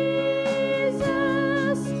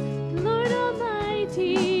 Lord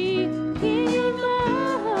Almighty, King of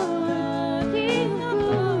love, King of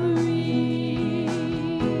glory.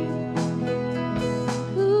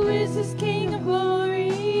 Who is this King of glory?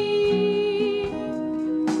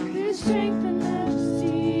 His strength and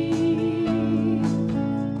majesty,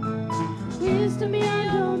 wisdom beyond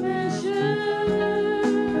all measure,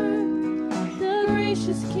 the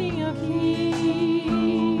gracious King of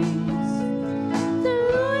kings, the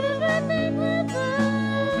Lord of earth and heaven,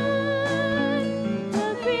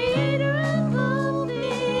 the creator of all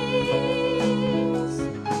things.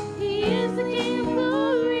 He is the King of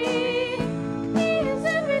glory. He is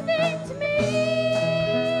everything to me.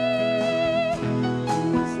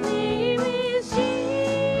 His name is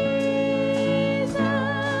Jesus,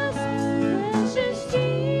 precious Jesus,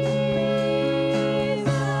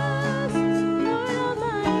 Lord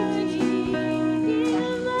Almighty, King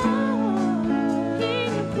of love,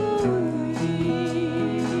 King of glory.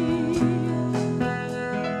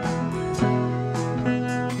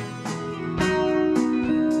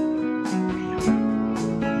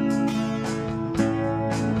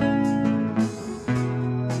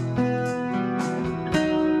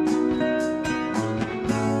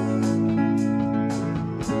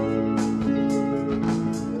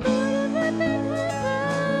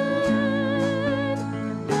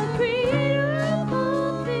 The creator of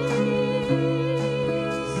all things.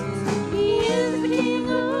 He is the King of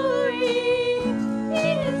glory. He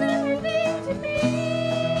is everything to me.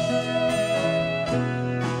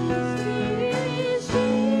 His name is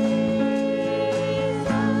Jesus,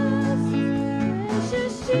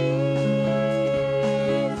 precious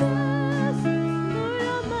Jesus, Lord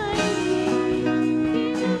Almighty,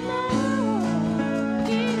 King of love,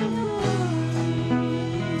 King of glory.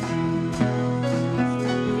 His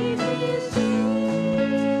name is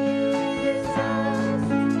Jesus,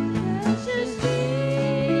 precious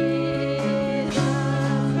Jesus,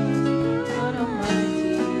 Lord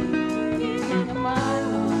Almighty, King of my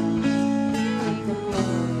heart, King of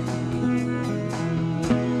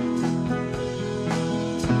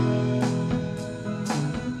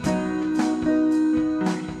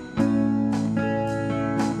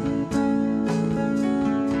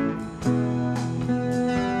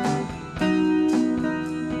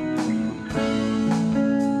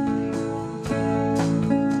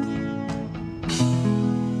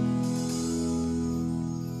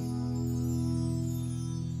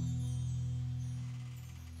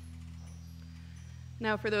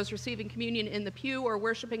Now, for those receiving communion in the pew or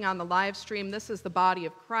worshiping on the live stream, this is the body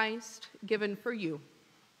of Christ given for you.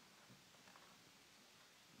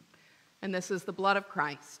 And this is the blood of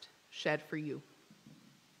Christ shed for you.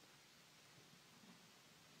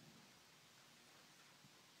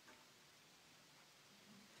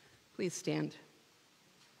 Please stand.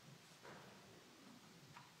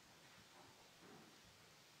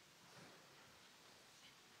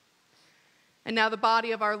 And now the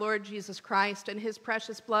body of our Lord Jesus Christ and his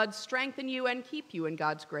precious blood strengthen you and keep you in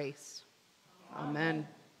God's grace. Amen.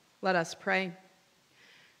 Let us pray.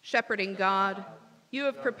 Shepherding God, you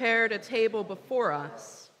have prepared a table before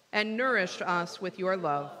us and nourished us with your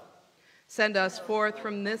love. Send us forth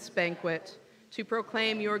from this banquet to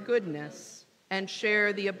proclaim your goodness and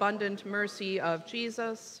share the abundant mercy of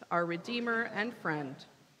Jesus, our Redeemer and friend.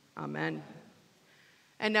 Amen.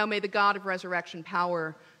 And now may the God of resurrection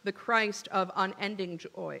power, the Christ of unending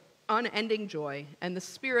joy, and the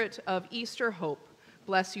Spirit of Easter hope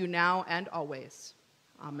bless you now and always.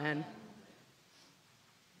 Amen.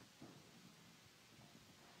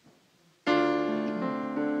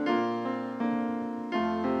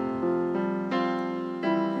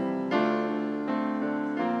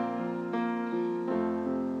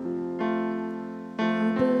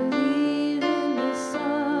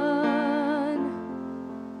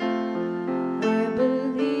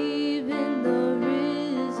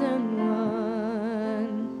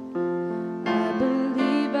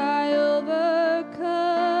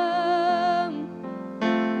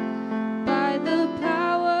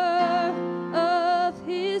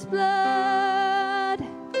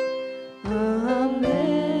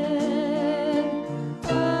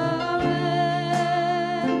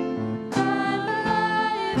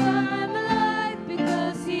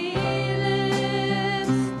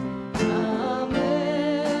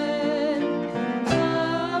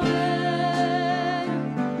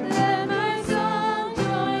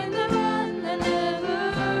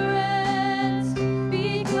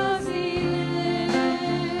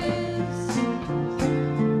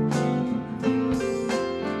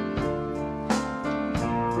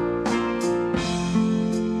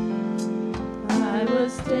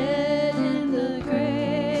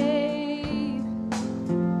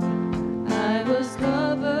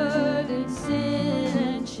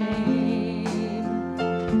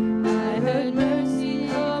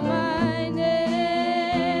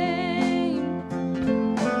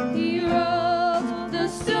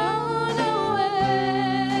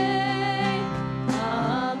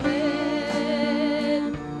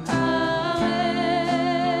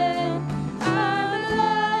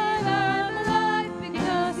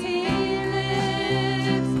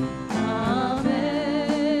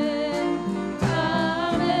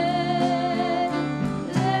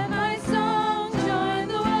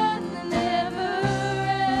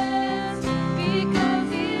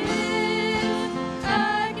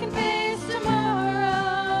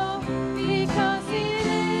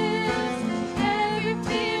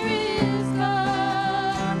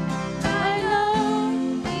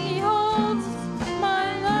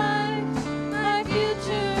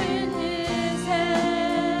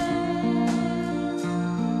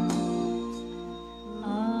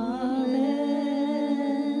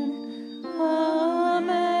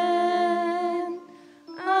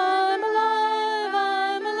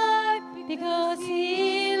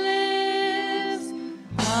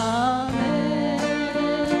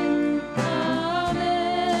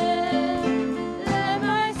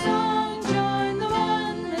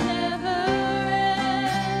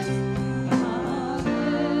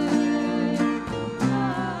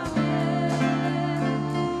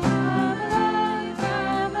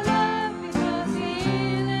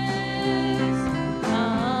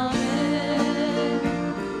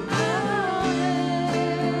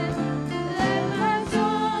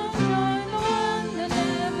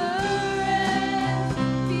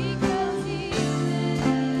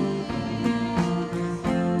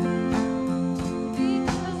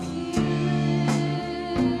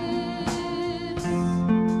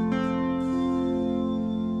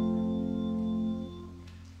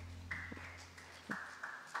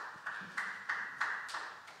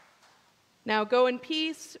 Now go in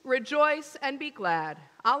peace, rejoice, and be glad.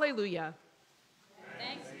 Alleluia.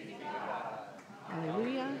 Thanks be to God.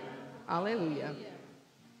 Alleluia. Alleluia.